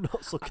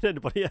not sucking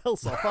anybody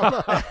else off.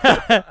 Am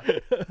I?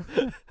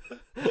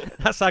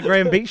 That's how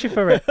Graham beats you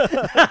for it.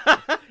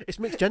 It's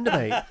mixed gender,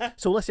 mate.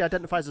 So unless he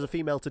identifies as a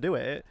female to do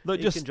it, Look,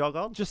 he just- can jog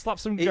on. Just slap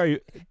some It-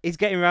 gravy. He's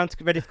getting around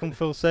to ready to come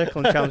full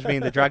circle and challenge me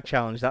in the drag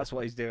challenge. That's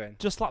what he's doing.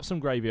 Just slap some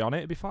gravy on it.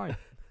 It'd be fine.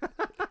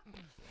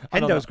 I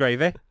know Hendo's that-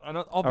 gravy. I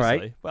know,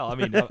 obviously. Well, I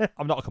mean,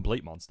 I'm not a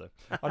complete monster.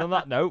 And on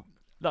that note,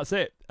 that's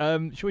it.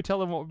 Should we tell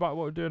them what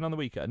we're doing on the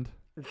weekend?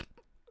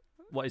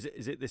 What is it?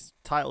 Is it this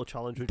title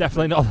challenge? we've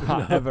Definitely just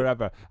not that,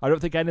 ever. I don't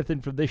think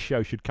anything from this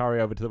show should carry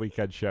over to the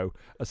weekend show,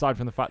 aside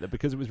from the fact that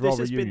because it was Raw This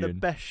has Reunion. been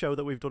the best show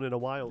that we've done in a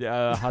while.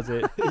 Yeah, has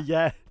it?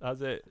 Yeah.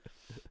 Has it?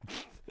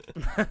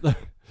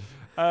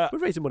 We're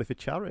raising money for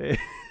charity.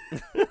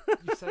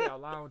 You say it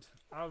out loud.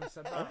 I always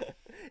said that.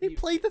 He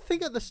played the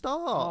thing at the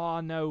start. Oh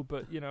no,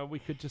 but we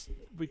could just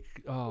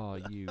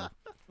you.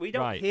 We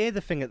don't Right. hear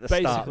the thing at the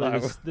start.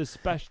 Basically,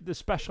 though. the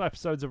special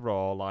episodes of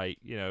Raw, like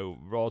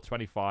Raw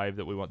 25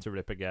 that we want to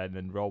rip again,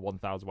 and Raw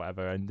 1000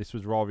 whatever, and this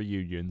was Raw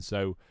Reunion,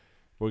 so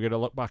we're gonna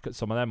look back at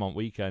some of them on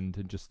weekend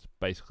and just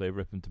basically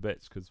rip them to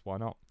bits because why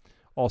not?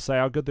 Or say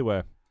how good they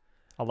were.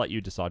 I'll let you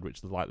decide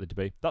which they're likely to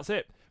be. That's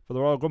it for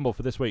the Royal Grumble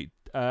for this week.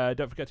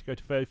 Don't forget to go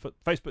to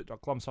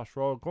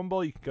facebook.com/Royal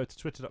Grumble. You can go to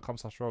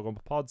twitter.com/Royal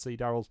Grumble Pod. See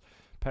Daryl's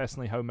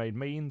personally homemade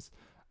memes.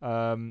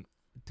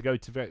 To go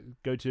to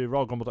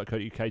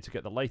royalgrumble.co.uk to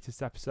get the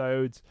latest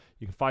episodes.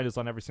 You can find us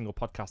on every single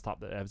podcast app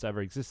that has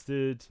ever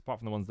existed, apart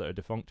from the ones that are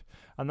defunct.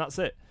 And that's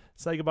it.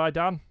 Say goodbye,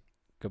 Dan.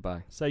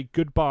 Goodbye. Say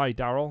goodbye,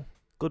 Daryl.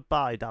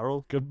 Goodbye,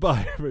 Daryl.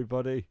 Goodbye,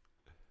 everybody.